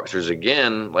wore boxers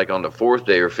again, like on the 4th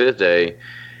day or 5th day,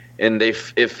 and they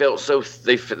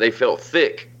felt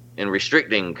thick and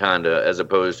restricting, kind of, as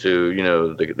opposed to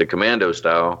the commando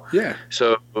style. Yeah.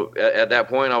 So at that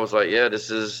point, I was like, yeah,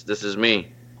 this is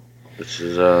me. This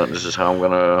is how I'm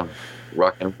gonna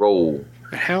rock and roll.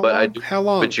 How But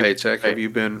long, but you- Paycheck, have you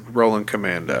been rolling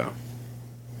commando?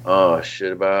 Oh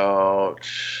shit! About.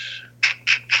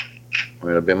 I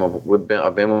mean, I've been with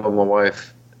my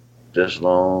wife this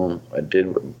long. I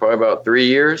did probably about 3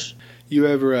 years. You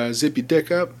ever zip your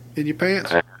dick up in your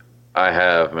pants? I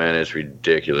have, man. It's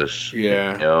ridiculous.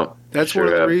 Yeah. Yeah. That's Sure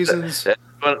one of the have. reasons.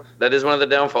 That is one of the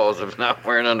downfalls of not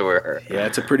wearing underwear. Yeah,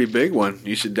 it's a pretty big one.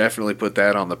 You should definitely put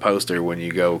that on the poster when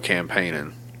you go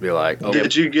campaigning. Be like, oh,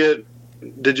 Did you get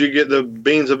the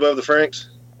beans above the Franks?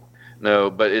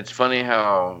 No, but it's funny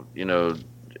how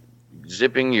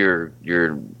zipping your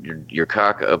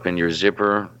cock up in your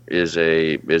zipper is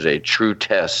a true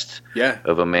test yeah,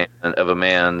 of a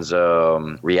man's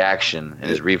reaction and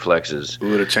his reflexes. it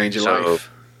would have changed your So,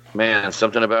 life. man,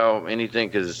 something about anything,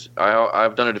 because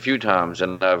I've done it a few times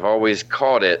and I've always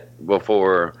caught it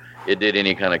before it did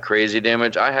any kind of crazy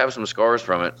damage. I have some scars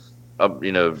from it, so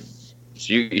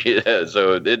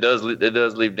it does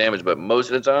leave damage, but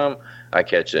most of the time I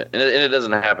catch it, and it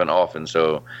doesn't happen often.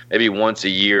 So maybe once a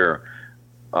year,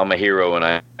 I'm a hero and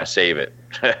I save it.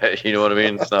 You know what I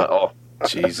mean? It's not often.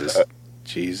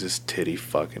 Jesus, titty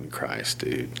fucking Christ,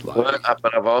 dude. Like, But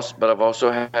I've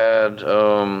also had,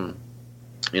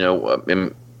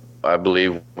 I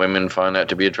believe women find that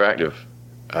to be attractive.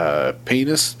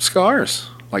 penis scars,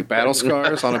 like battle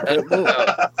scars on a pit bull.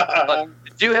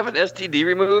 Do you have an STD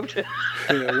removed?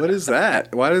 Yeah, what is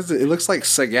that? Why does it? It looks like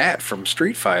Sagat from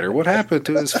Street Fighter. What happened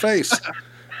to his face?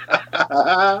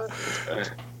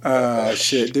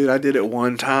 Shit, dude, I did it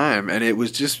one time, and it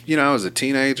was just, I was a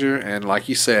teenager, and like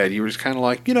you said, you were just kind of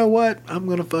like, you know what, I'm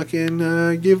gonna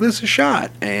fucking give this a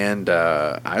shot, and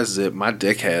I zipped my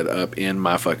dickhead up in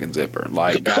my fucking zipper,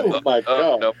 like, Oh my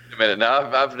Oh, god! no, wait a minute.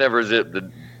 Now I've never zipped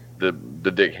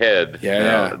the dick head.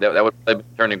 Yeah. That was a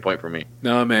turning point for me.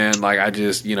 no, man, like, I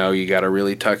just, you got to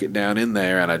really tuck it down in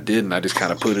there, and I didn't. I just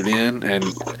kind of put it in, and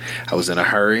I was in a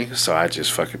hurry, so I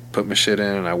just fucking put my shit in,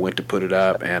 and I went to put it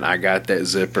up, and I got that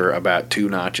zipper about 2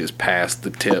 notches past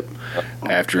the tip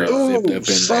after it zipped up in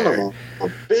Son there. of a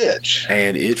bitch!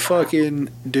 And it fucking,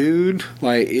 dude,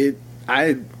 like,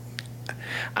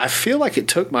 I feel like it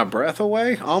took my breath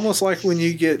away, almost like when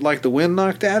you get, like, the wind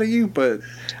knocked out of you, but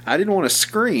I didn't want to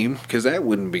scream, because that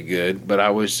wouldn't be good, but I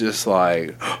was just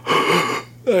like,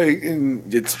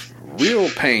 and it's real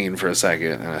pain for a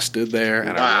second, and I stood there,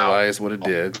 and I realized what it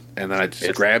did, and then I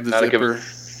just grabbed the not a good-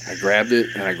 zipper, I grabbed it,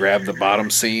 and I grabbed the bottom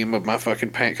seam of my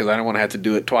fucking pants, because I didn't want to have to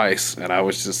do it twice, and I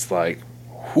was just like,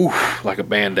 whew, like a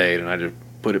Band-Aid, and I just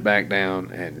put it back down,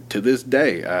 and to this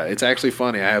day, it's actually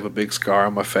funny. I have a big scar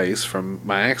on my face from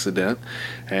my accident,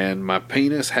 and my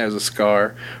penis has a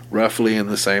scar roughly in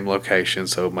the same location,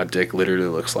 so my dick literally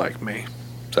looks like me.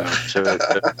 So,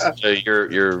 So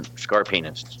you're scar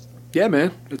penis. yeah,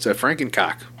 man, it's a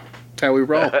Frankencock. That's how we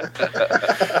roll.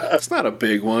 It's not a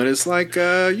big one. It's like,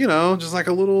 just like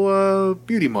a little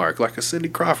beauty mark, like a Cindy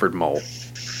Crawford mole.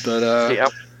 But See,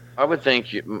 I would think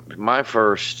my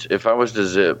first, if I was to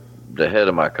zip the head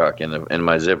of my cock in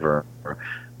my zipper,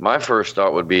 my first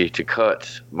thought would be to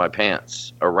cut my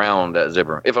pants around that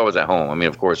zipper. If I was at home, I mean,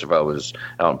 of course, if I was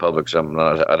out in public,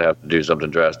 I'd have to do something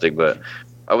drastic. But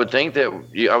I would think that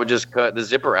I would just cut the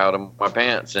zipper out of my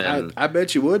pants, and I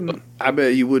bet you wouldn't. I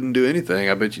bet you wouldn't do anything.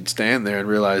 I bet you'd stand there and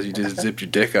realize you just zipped your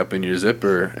dick up in your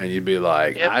zipper, and you'd be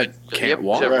like, I can't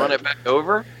walk. to run it back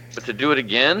over. But to do it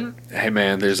again, Hey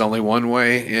man, there's only one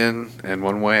way in and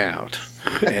one way out.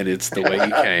 And it's the way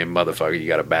you came, motherfucker. You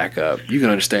gotta back up. You can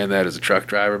understand that as a truck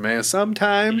driver, man.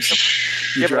 Sometimes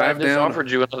you but I drive just down.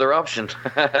 offered you another option.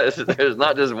 There's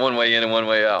not just one way in and one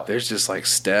way out. There's just like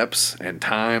steps and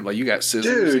time. Like you got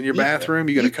scissors Dude, in your you- bathroom.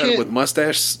 You gotta you cut it can't- with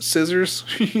mustache scissors.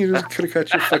 You just could have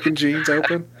cut your fucking jeans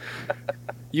open.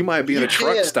 You might be in You a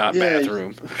truck can't- stop yeah.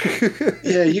 bathroom.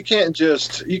 Yeah, you can't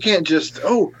just.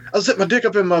 Oh, I'll zip my dick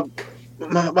up in my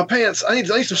pants. I need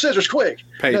some scissors, quick.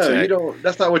 No, Paycheck. you don't.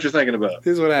 That's not what you're thinking about.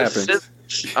 Here's what happens.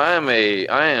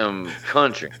 I am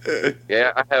country.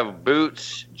 Yeah, I have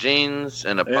boots, jeans,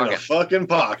 and a And a pocket. fucking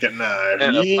pocket knife.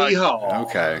 And a pocket- Yeehaw.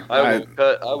 Okay.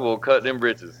 I will cut them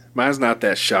britches. Mine's not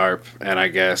that sharp, and I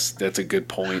guess that's a good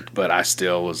point. But I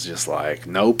still was just like,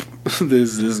 nope,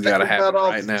 this has got to Think happen about all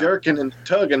right the now. jerking and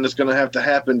tugging that's going to have to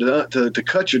happen to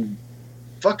cut your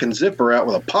fucking zipper out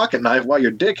with a pocket knife while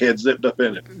your dickhead's zipped up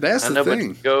in it. That's I the know, but to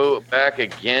thing. go back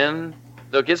again.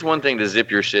 Look, it's one thing to zip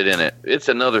your shit in it. It's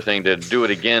another thing to do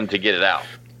it again to get it out.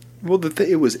 Well,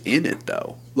 it was in it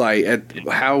though. Like,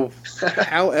 how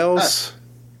else?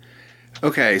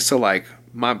 Okay, so like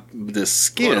the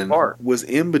skin apart. was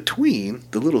in between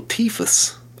the little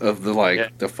teethus of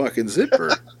the fucking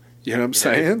zipper. You know what I'm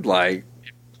saying? Like,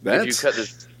 If that's you cut this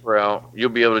zipper out, you'll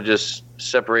be able to just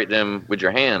separate them with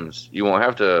your hands. You won't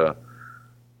have to,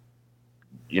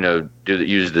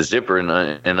 use the zipper and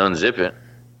unzip it.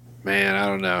 Man, I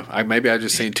don't know. Maybe I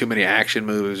just seen too many action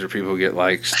movies where people get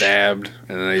like stabbed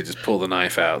and then they just pull the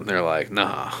knife out and they're like,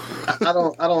 nah. I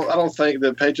don't think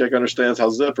that Paycheck understands how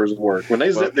zippers work. When they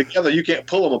zip together, you can't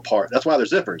pull them apart. That's why they're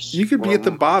zippers. You could be at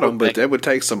the bottom, but okay. that would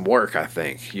take some work. I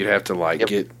think you'd have to Yep.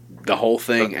 get the whole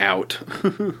thing out.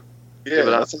 Yeah,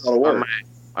 but that's a lot of work.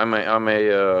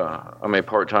 I'm a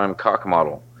part-time cock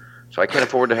model, so I can't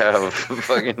afford to have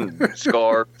fucking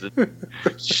scars and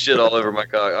shit all over my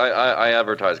cock. I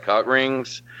advertise cock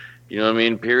rings, you know what I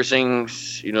mean,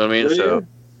 piercings, you know what I mean. Do So you?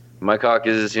 my cock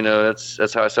is,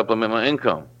 that's how I supplement my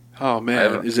income. Oh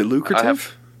man, is it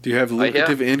lucrative? Do you have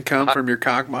lucrative yeah. income from your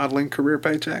cock modeling career,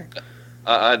 Paycheck?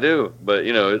 I do, but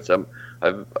it's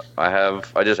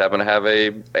I just happen to have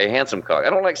a handsome cock.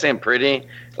 I don't like saying pretty.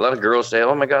 A lot of girls say,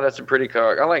 "Oh my God, that's a pretty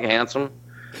cock." I like handsome.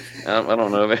 I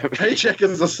don't know. Maybe. Paycheck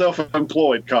is a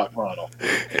self-employed cock model.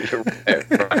 Right.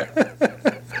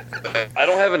 I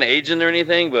don't have an agent or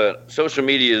anything, but social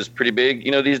media is pretty big,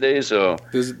 these days. So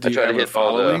Do I you try to have a hit all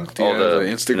following? the Do you all have the an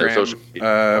Instagram social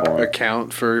media.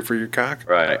 account for your cock?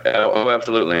 Right. Oh,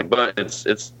 absolutely. But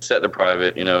it's set to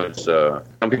private. It's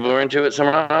some people are into it, some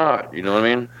are not. You know what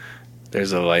I mean?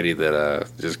 There's a lady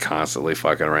that just constantly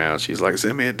fucking around. She's like,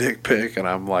 send me a dick pic. And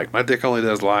I'm like, my dick only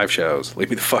does live shows. Leave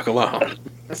me the fuck alone.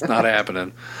 It's not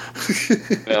happening.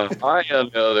 I, on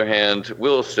the other hand,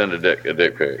 will send a dick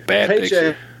pic. Bad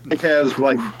picture. Paycheck has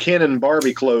like Ken and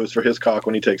Barbie clothes for his cock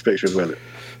when he takes pictures with it.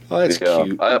 Oh, that's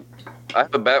cute. I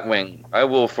have a bat wing. I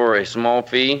will, for a small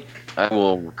fee, I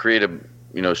will create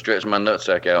stretch my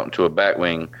nutsack out into a bat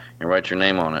wing and write your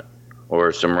name on it.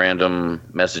 Or some random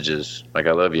messages like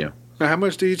I love you. Now, how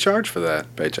much do you charge for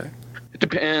that, Paycheck? It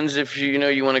depends if you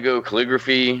want to go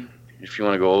calligraphy, if you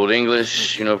want to go Old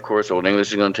English. Of course, Old English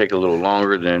is going to take a little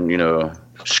longer than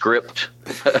script.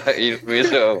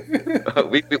 So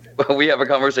we have a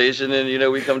conversation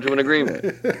and we come to an agreement.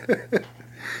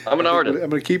 I'm an artist. I'm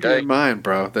going to keep it in mind,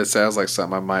 bro. That sounds like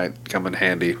something I might come in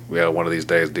handy. One of these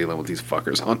days dealing with these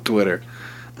fuckers on Twitter.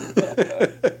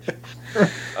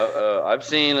 I've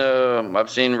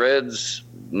seen Red's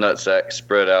nutsack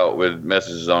spread out with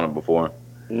messages on it before.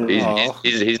 He's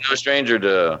no stranger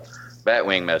to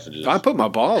Batwing messages. I put my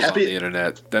balls on the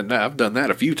internet. I've done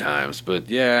that a few times, but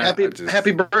yeah.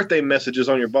 Happy birthday messages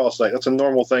on your ball site. That's a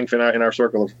normal thing in our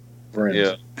circle of friends.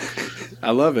 Yeah.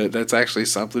 I love it. That's actually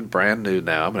something brand new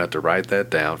now. I'm going to have to write that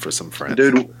down for some friends.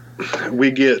 Dude,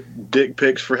 we get dick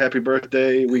pics for happy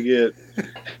birthday. We get,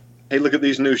 hey, look at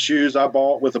these new shoes I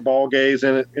bought with a ball gaze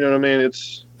in it. You know what I mean?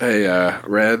 It's... Hey,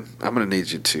 Red, I'm going to need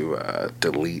you to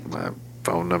delete my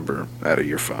phone number out of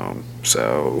your phone.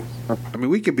 So, I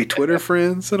mean, we could be Twitter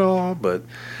friends and all, but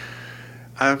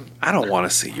I don't want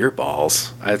to see your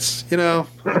balls. I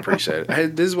appreciate it. Hey,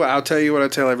 this is what I'll tell you what I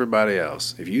tell everybody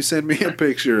else. If you send me a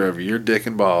picture of your dick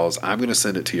and balls, I'm going to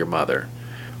send it to your mother,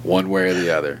 one way or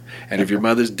the other. And if your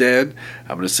mother's dead,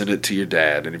 I'm going to send it to your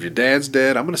dad. And if your dad's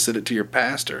dead, I'm going to send it to your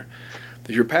pastor.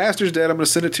 If your pastor's dead, I'm going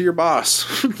to send it to your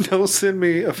boss. Don't send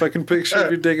me a fucking picture of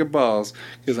your dick and balls,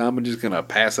 because I'm just going to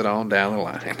pass it on down the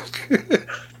line.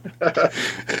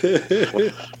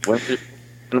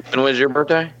 When was your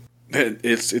birthday?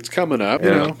 It's coming up.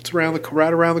 Yeah. It's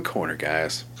right around the corner,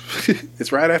 guys.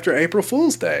 It's right after April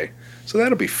Fool's Day, so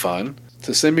that'll be fun.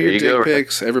 So send me your dick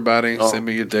pics, everybody. Oh. Send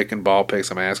me your dick and ball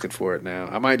pics. I'm asking for it now.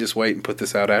 I might just wait and put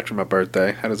this out after my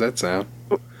birthday. How does that sound?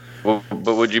 Well,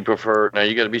 but would you prefer? Now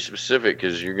you got to be specific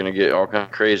because you're going to get all kind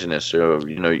of craziness. So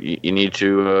you need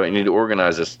to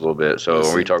organize this a little bit. So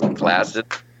are we talking flaccid?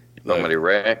 Talking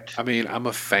erect? I mean, I'm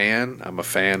a fan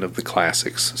of the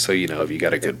classics. So if you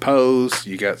got a good pose,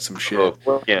 you got some shit.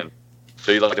 Foreskin.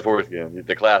 So you like the foreskin,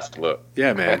 the classic look?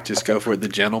 Yeah, man, just go for it. The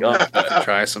gentleman. You can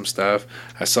try some stuff.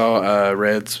 I saw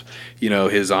Red's,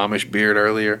 his Amish beard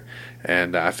earlier,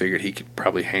 and I figured he could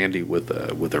probably handy with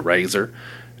a razor.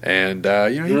 And,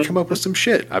 you can come up with some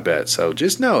shit, I bet. So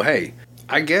just know, hey,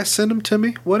 I guess send them to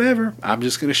me, whatever. I'm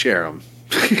just going to share them.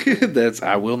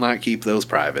 I will not keep those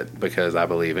private, because I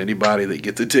believe anybody that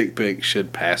gets a dick pic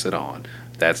should pass it on.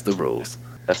 That's the rules.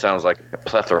 That sounds like a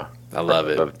plethora. I love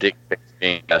it. Of dick pics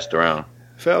being passed around.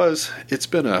 Fellas, it's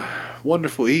been a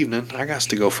wonderful evening. I got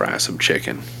to go fry some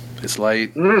chicken. It's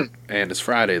late, and it's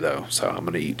Friday, though, so I'm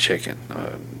going to eat chicken.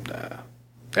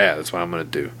 That's what I'm going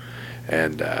to do.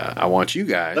 And I want you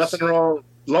guys... Nothing wrong.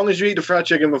 As long as you eat the fried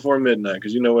chicken before midnight,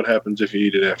 because you know what happens if you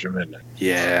eat it after midnight.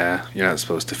 Yeah, you're not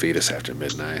supposed to feed us after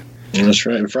midnight. That's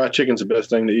right. And fried chicken's the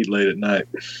best thing to eat late at night.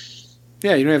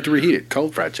 Yeah, you don't have to reheat it.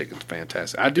 Cold fried chicken's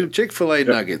fantastic. I do Chick-fil-A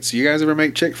nuggets. You guys ever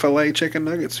make Chick-fil-A chicken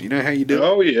nuggets? You know how you do it?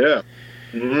 Oh, yeah.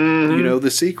 Mm-hmm. You know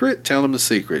the secret? Tell them the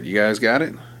secret. You guys got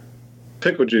it?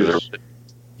 Pickle juice.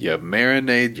 You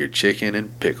marinate your chicken in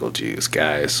pickle juice,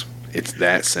 guys. It's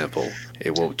that simple.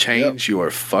 It will change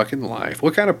your fucking life.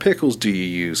 What kind of pickles do you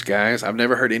use, guys? I've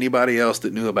never heard anybody else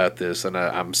that knew about this, and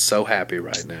I'm so happy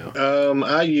right now.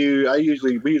 We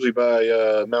usually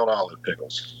buy Mount Olive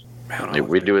pickles.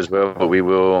 We do as well, but we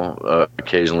will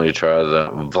occasionally try the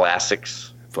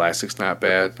Vlasics. Vlasic's not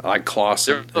bad. I like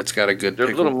Clausen. It's got a good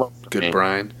pickle, good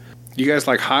brine. You guys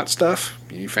like hot stuff?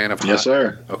 You a fan of hot? Yes,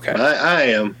 sir. Okay. I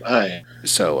am.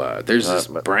 So there's this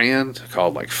brand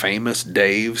called like Famous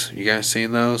Dave's. You guys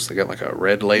seen those? They got like a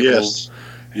red label. Yes.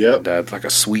 Yep. And, like a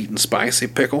sweet and spicy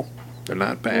pickle. They're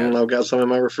not bad. I've got some in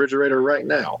my refrigerator right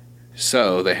now.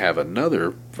 So they have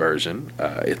another version.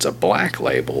 It's a black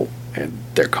label, and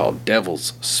they're called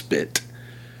Devil's Spit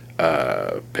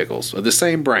pickles. The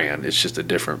same brand. It's just a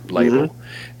different label,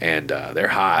 and they're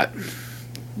hot.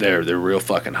 They're real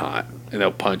fucking hot, and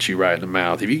they'll punch you right in the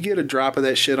mouth. If you get a drop of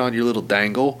that shit on your little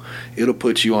dangle, it'll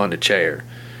put you on the chair.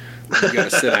 You gotta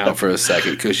sit down for a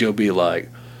second, because you'll be like,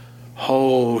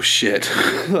 oh shit,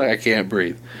 like I can't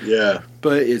breathe. Yeah.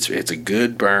 But it's a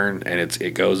good burn, and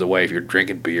it goes away. If you're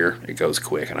drinking beer, it goes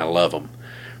quick, and I love them.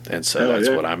 And so Oh, that's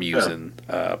yeah. what I'm using.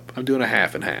 I'm doing a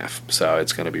half and half, so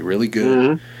it's going to be really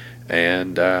good. Mm-hmm.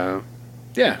 And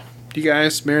yeah, you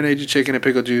guys marinate your chicken in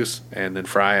pickle juice and then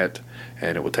fry it,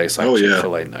 and it will taste like Oh, yeah.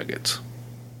 Chick-fil-A nuggets.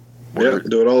 Yeah,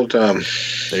 do it all the time.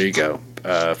 There you go.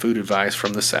 Food advice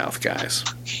from the South, guys.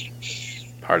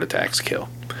 Heart attacks kill.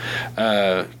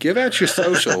 Give out your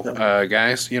social,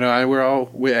 guys. You know, we're all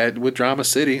with Drama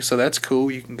City, so that's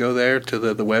cool. You can go there to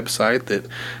the website that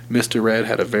Mr. Red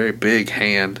had a very big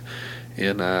hand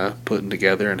in putting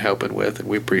together and helping with, and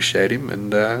we appreciate him.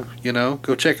 And you know,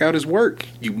 go check out his work,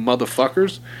 you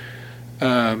motherfuckers.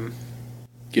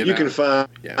 You can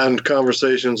find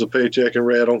Conversations of Paycheck and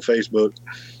Red on Facebook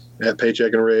at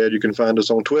Paycheck and Red. You can find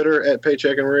us on Twitter at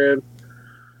Paycheck and Red.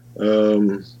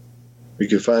 You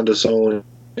can find us on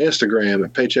Instagram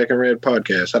at Paycheck and Red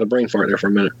Podcast. Had a brain fart there for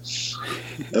a minute.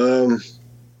 And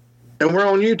we're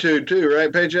on YouTube too,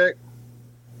 right, Paycheck?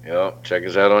 Yep. Check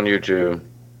us out on YouTube.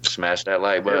 Smash that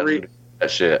like button.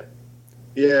 That shit.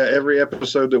 Yeah, every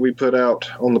episode that we put out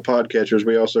on the podcatchers,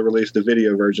 we also release the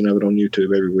video version of it on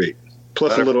YouTube every week.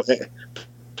 Plus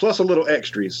a little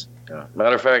extras. Yeah.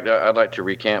 Matter of fact, I'd like to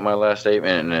recant my last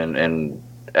statement and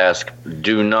ask: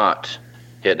 do not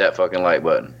hit that fucking like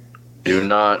button. Do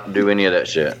not do any of that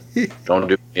shit. Don't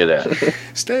do any of that.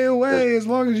 Stay away as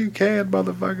long as you can,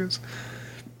 motherfuckers.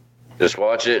 Just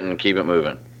watch it and keep it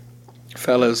moving.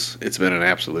 Fellas, it's been an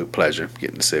absolute pleasure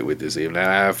getting to sit with this evening.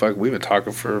 We've been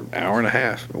talking for an hour and a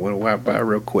half. It went by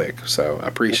real quick, so I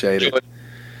appreciate it.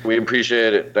 We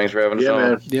appreciate it. Thanks for having us on.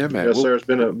 Man. Yeah, man. Yes, sir. It's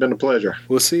been a pleasure.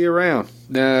 We'll see you around.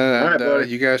 All right, buddy.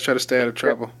 You guys try to stay out of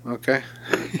trouble, okay?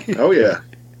 Oh, yeah.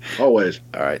 Always.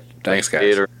 All right. Thanks,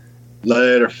 guys.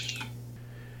 Later.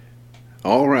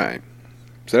 All right.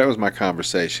 So that was my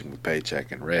conversation with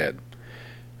Paycheck and Red.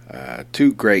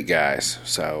 Two great guys.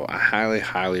 So I highly,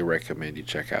 highly recommend you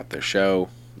check out their show.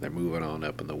 They're moving on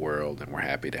up in the world, and we're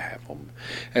happy to have them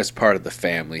as part of the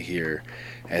family here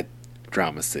at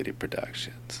Drama City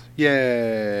Productions.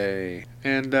 Yay!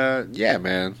 And yeah,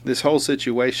 man, this whole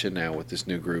situation now with this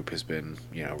new group has been,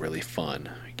 really fun.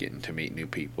 Getting to meet new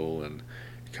people and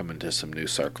coming to some new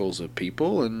circles of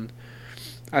people, and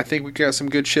I think we got some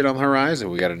good shit on the horizon.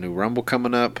 We got a new Rumble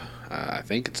coming up. I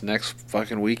think it's next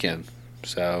fucking weekend.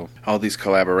 So all these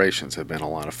collaborations have been a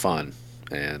lot of fun,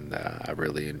 and I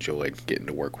really enjoyed getting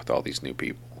to work with all these new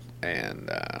people. And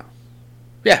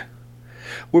yeah,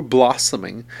 we're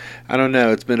blossoming. I don't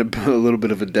know. It's been a little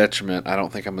bit of a detriment. I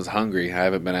don't think I'm as hungry. I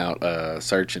haven't been out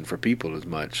searching for people as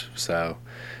much. So,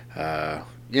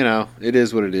 it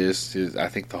is what it is. I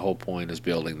think the whole point is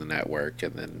building the network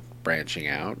and then branching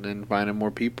out and finding more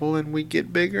people, and we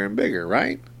get bigger and bigger,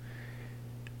 right?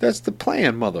 That's the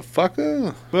plan,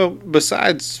 motherfucker. Well,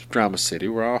 besides Drama City,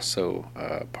 we're also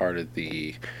part of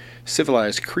the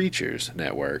Civilized Creatures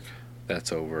Network.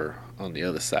 That's over on the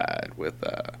other side with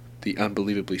the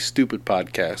Unbelievably Stupid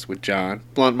Podcast with John,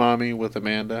 Blunt Mommy with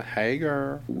Amanda, hey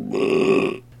girl,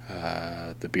 the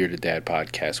Bearded Dad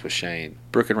Podcast with Shane,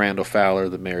 Brooke and Randall Fowler,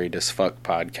 the Married as Fuck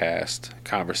Podcast,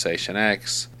 Conversation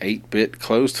X, 8-Bit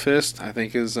Closed Fist, I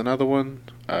think is another one,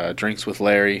 Drinks with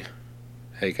Larry,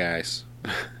 hey guys.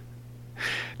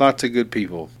 Lots of good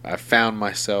people. I found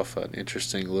myself an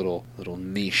interesting little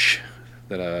niche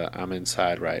that I'm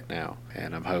inside right now,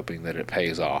 and I'm hoping that it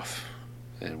pays off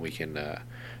and we can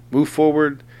move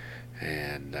forward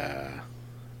and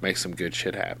make some good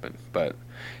shit happen. But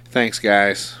thanks,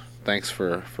 guys. Thanks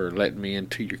for letting me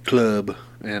into your club,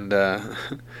 and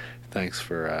thanks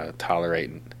for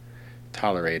tolerating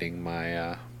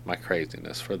my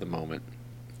craziness for the moment.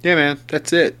 Yeah, man,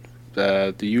 that's it.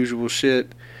 The usual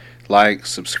shit. Like,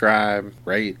 subscribe,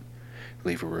 rate,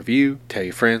 leave a review, tell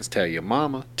your friends, tell your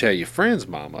mama, tell your friend's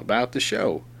mama about the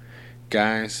show.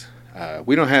 Guys,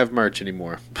 we don't have merch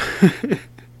anymore.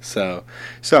 So,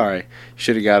 sorry.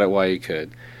 Should have got it while you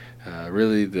could.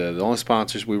 Really, the only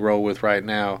sponsors we roll with right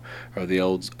now are the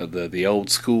old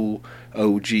school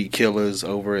OG killers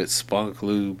over at Spunk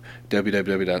Lube,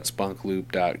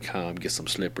 www.spunklube.com. Get some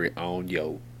slippery on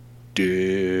your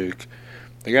dick.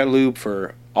 They got lube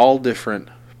for all different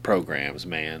programs,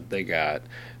 man. They got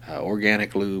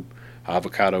organic lube,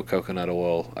 avocado coconut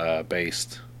oil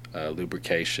based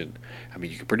lubrication. I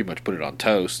mean, you can pretty much put it on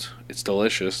toast. It's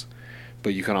delicious,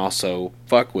 but you can also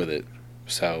fuck with it.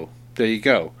 So there you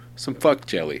go. some fuck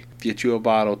jelly. Get you a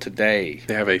bottle today.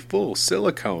 They have a full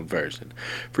silicone version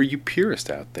for you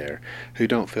purists out there who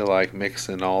don't feel like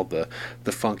mixing all the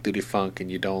funk-diddy funk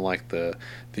and you don't like the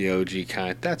OG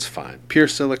kind. That's fine. Pure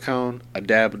silicone, a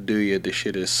dab will do you. The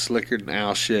shit is slicker than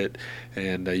owl shit,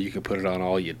 and you can put it on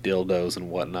all your dildos and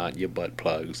whatnot, your butt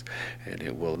plugs, and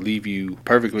it will leave you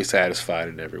perfectly satisfied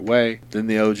in every way. Then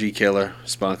the OG killer,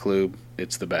 Spunk Lube.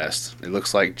 It's the best. It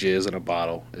looks like jizz in a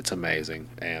bottle. It's amazing,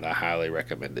 and I highly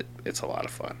recommend it. It's a lot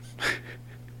of fun.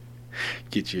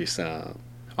 Get you some.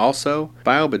 Also,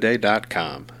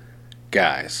 biobidet.com.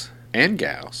 Guys and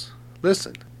gals,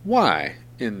 listen. Why,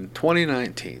 in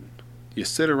 2019, you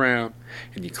sit around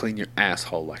and you clean your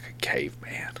asshole like a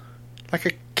caveman? Like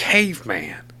a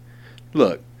caveman.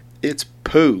 Look, it's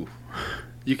poo.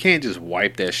 You can't just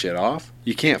wipe that shit off.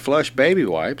 You can't flush baby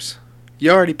wipes. You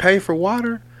already pay for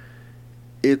water.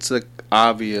 It's an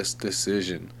obvious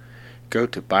decision. Go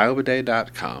to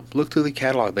biobidet.com. Look through the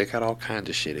catalog. They got all kinds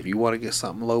of shit. If you want to get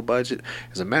something low budget,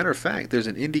 as a matter of fact, there's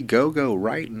an Indiegogo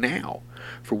right now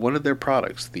for one of their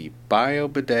products, the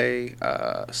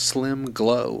BioBidet Slim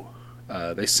Glow.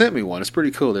 They sent me one. It's pretty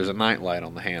cool. There's a nightlight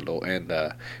on the handle, and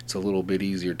it's a little bit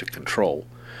easier to control.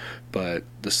 But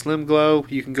the Slim Glow,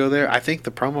 you can go there. I think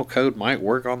the promo code might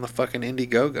work on the fucking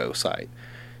Indiegogo site.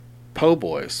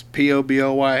 Poboys,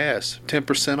 P-O-B-O-Y-S,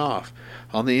 10% off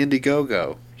on the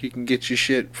Indiegogo. You can get your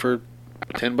shit for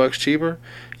 $10 cheaper.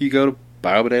 You go to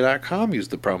biobidet.com, use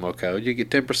the promo code. You get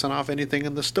 10% off anything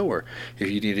in the store.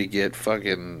 If you need to get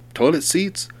fucking toilet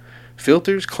seats,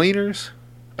 filters, cleaners,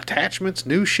 attachments,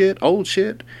 new shit, old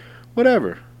shit,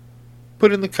 whatever,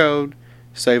 put in the code,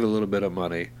 save a little bit of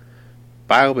money.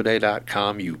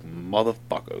 Biobidet.com, you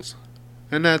motherfuckers.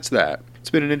 And that's that. It's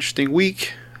been an interesting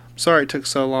week. Sorry it took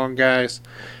so long, guys.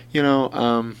 You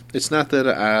know, it's not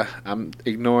that I'm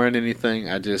ignoring anything.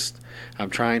 I'm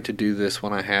trying to do this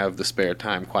when I have the spare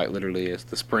time, quite literally. As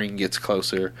the spring gets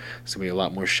closer, there's going to be a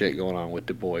lot more shit going on with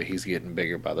the boy. He's getting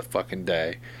bigger by the fucking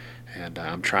day. And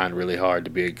I'm trying really hard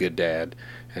to be a good dad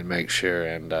and make sure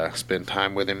and spend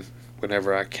time with him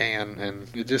whenever I can. And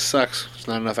it just sucks. There's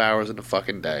not enough hours in the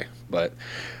fucking day. But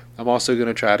I'm also going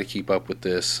to try to keep up with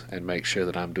this and make sure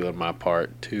that I'm doing my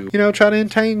part to, try to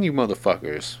entertain you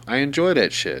motherfuckers. I enjoy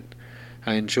that shit.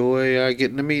 I enjoy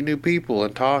getting to meet new people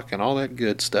and talk and all that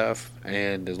good stuff.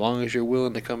 And as long as you're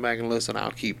willing to come back and listen,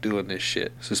 I'll keep doing this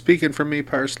shit. So speaking for me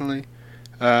personally,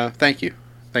 thank you.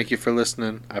 Thank you for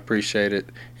listening. I appreciate it.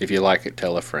 If you like it,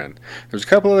 tell a friend. There's a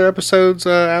couple other episodes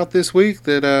out this week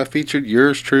that featured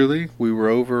yours truly. We were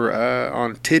over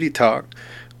on Titty Talk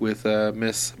with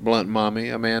Miss Blunt Mommy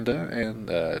Amanda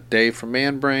and Dave from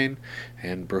Man Brain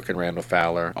and Brooke and Randall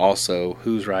Fowler. Also,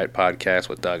 Who's Right podcast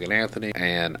with Doug and Anthony.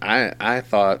 And I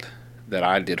thought that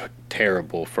I did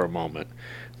terrible for a moment,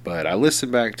 but I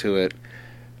listened back to it.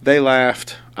 They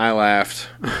laughed. I laughed.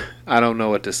 I don't know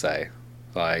what to say.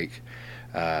 Like,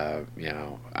 I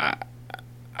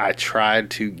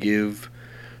tried to give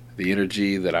the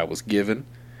energy that I was given.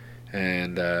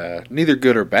 And neither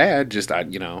good or bad, just I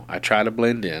try to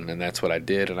blend in, and that's what I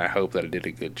did, and I hope that I did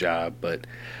a good job. But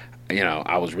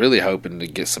I was really hoping to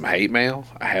get some hate mail.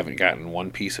 I haven't gotten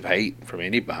one piece of hate from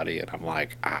anybody, and I'm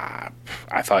like, I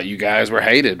thought you guys were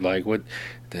hated. Like, what?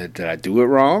 Did I do it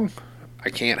wrong? I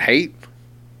can't hate. I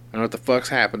don't know what the fuck's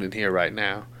happening here right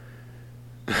now.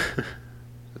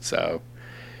 So,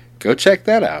 go check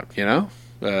that out.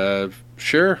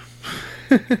 Sure.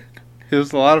 It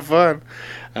was a lot of fun.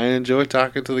 I enjoy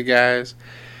talking to the guys,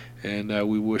 and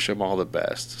we wish them all the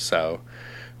best. So,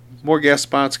 more guest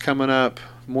spots coming up,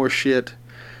 more shit.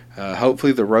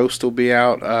 Hopefully the roast will be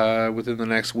out within the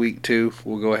next week, too.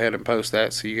 We'll go ahead and post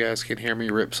that so you guys can hear me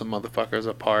rip some motherfuckers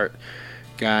apart.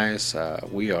 Guys,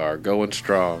 we are going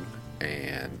strong,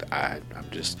 and I'm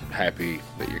just happy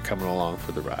that you're coming along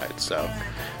for the ride. So,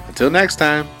 until next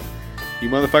time, you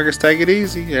motherfuckers take it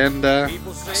easy, and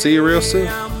see you real soon.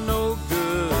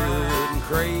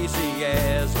 Crazy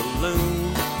as a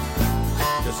loon,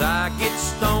 'cause I get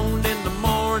stoned in the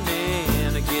morning,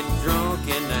 I get drunk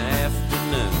in the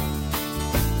afternoon.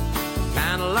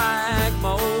 Kinda like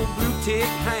my old blue tick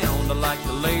hound, I like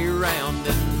to lay around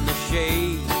in the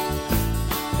shade.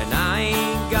 And I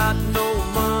ain't got no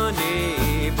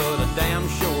money, but I damn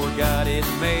sure got it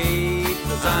made.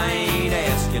 'Cause I ain't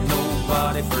asking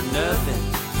nobody for nothing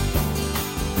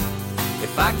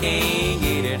if I can't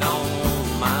get it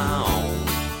on my own.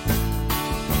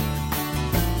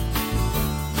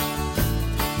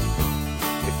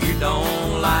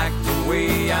 Don't like the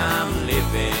way I'm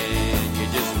living, you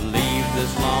just leave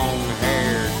this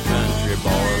long-haired country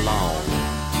boy alone.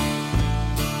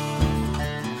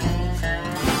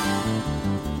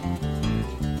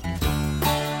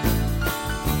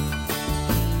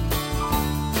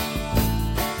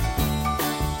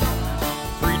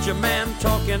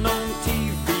 begging on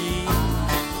TV,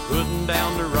 putting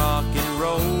down the rock and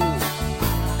roll.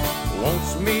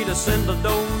 Wants me to send a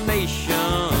donation,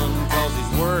 cause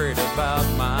he's worried about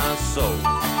my soul.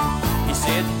 He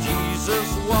said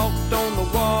Jesus walked on the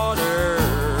water,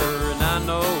 and I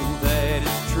know that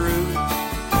is true.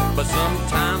 But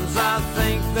sometimes I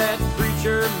think that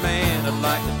preacher man would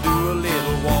like to do a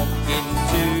little walking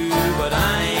too. But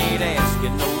I ain't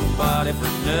asking nobody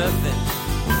for nothing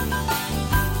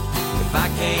if I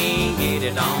can't get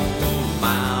it on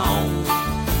my own.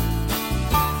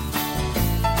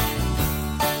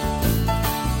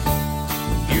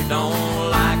 If you don't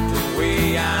like the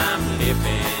way I'm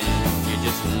living, you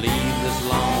just leave this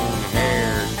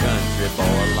long-haired country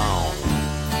boy alone.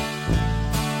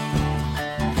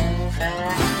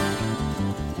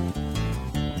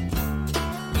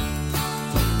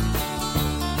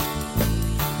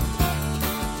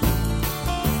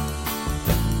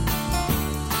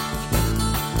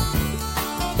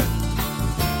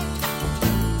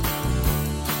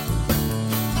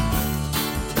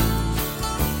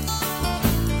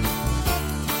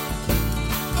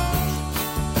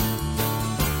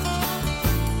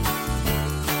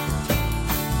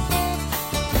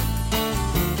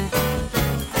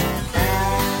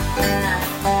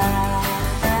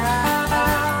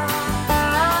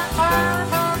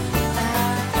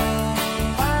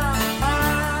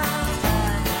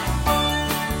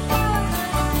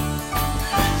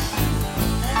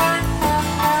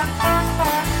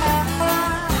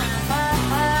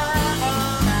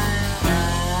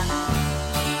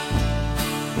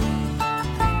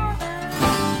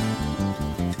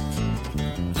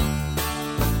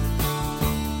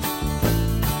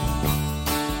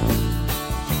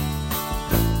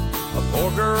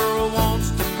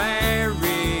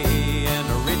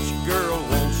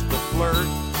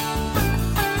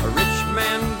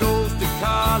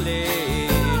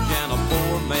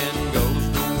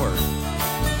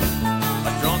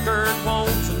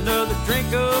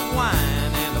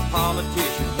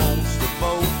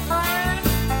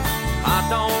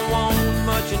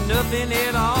 Nothing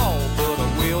at all, but I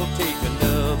will take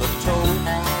another toll.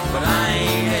 But I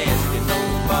ain't asking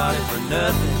nobody for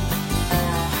nothing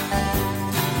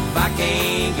if I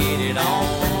can't get it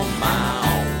on my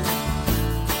own.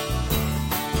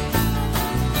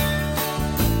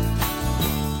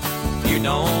 If you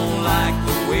don't like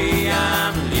the way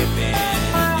I'm living,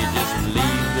 you just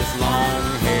leave this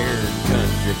long-haired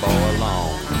country boy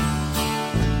alone.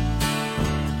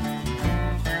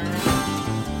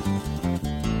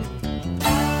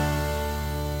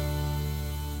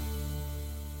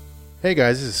 Hey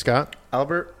guys, this is Scott.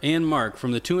 Albert. And Mark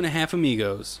from the 2.5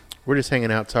 Amigos. We're just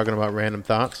hanging out talking about random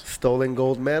thoughts. Stolen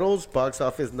gold medals, box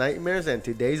office nightmares, and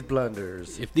today's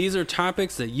blunders. If these are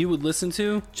topics that you would listen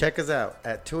to, check us out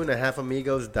at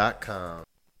 2.5amigos.com.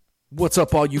 What's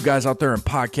up, all you guys out there in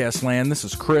podcast land? This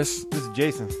is Chris. This is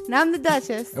Jason. And I'm the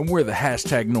Duchess. And we're the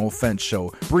hashtag No Offense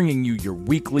Show, bringing you your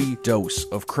weekly dose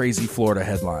of crazy Florida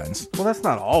headlines. Well, that's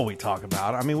not all we talk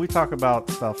about. I mean, we talk about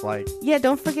stuff like... Yeah,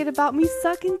 don't forget about me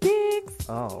sucking dicks.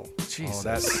 Oh, Jesus. Oh,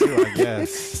 that's true, I guess.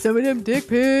 Some of them dick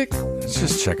pics. Let's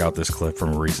just check out this clip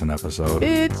from a recent episode.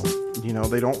 Bitch. You know,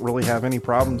 they don't really have any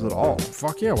problems at all.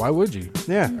 Fuck yeah, why would you?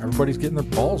 Yeah. Everybody's getting their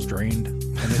balls drained.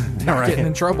 And they're getting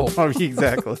in trouble. Oh,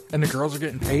 exactly. And the girls are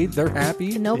getting paid. They're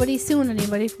happy. And nobody's suing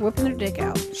anybody for whipping their dick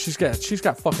out. She's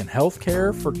got fucking health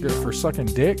care for sucking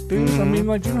dick, dude. I mean,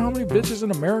 like, do you know how many bitches in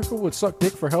America would suck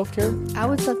dick for health care? I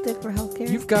would suck dick for health care.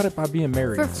 You've got it by being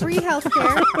married. For free health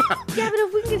care. Yeah, but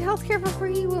if we can get health care for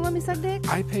free, you will let me suck dick?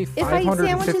 I pay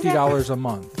 $550 a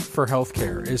month for health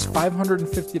care. Is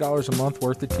 $550 a month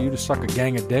worth it to you to suck a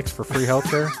gang of dicks for free health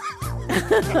care?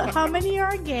 How many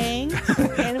are a gang?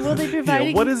 And will they be providing...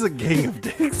 Yeah, what is a gang of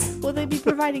dicks? Will they be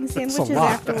providing sandwiches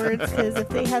afterwards? Because if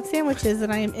they have sandwiches, then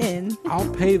I am in. I'll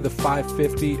pay the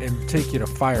 $550 and take you to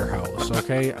Firehouse,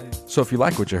 okay? So if you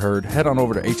like what you heard, head on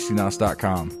over to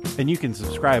htnos.com. And you can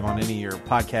subscribe on any of your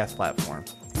podcast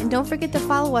platforms. And don't forget to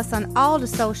follow us on all the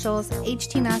socials,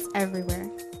 HTNOS everywhere.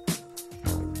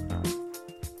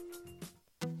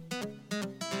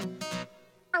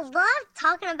 I love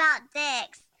talking about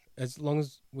dicks. As long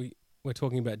as we're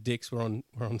talking about dicks, we're on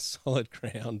solid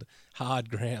ground, hard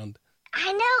ground.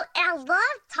 I know, and I love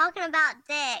talking about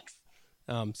dicks.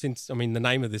 Since the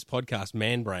name of this podcast,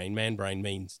 Man Brain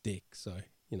means dick, so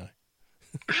you know.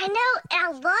 I know, and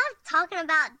I love talking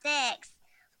about dicks.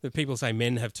 But people say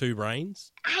men have two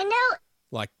brains. I know.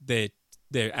 Like their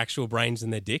actual brains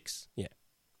and their dicks. Yeah.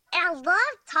 And I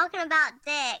love talking about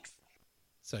dicks.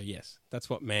 So yes, that's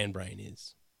what man brain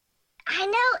is. I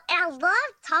know, and I love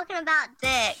talking about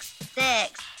dicks.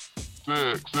 Dicks.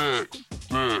 Dicks.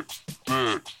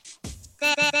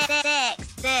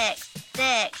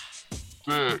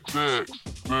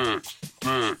 Dicks.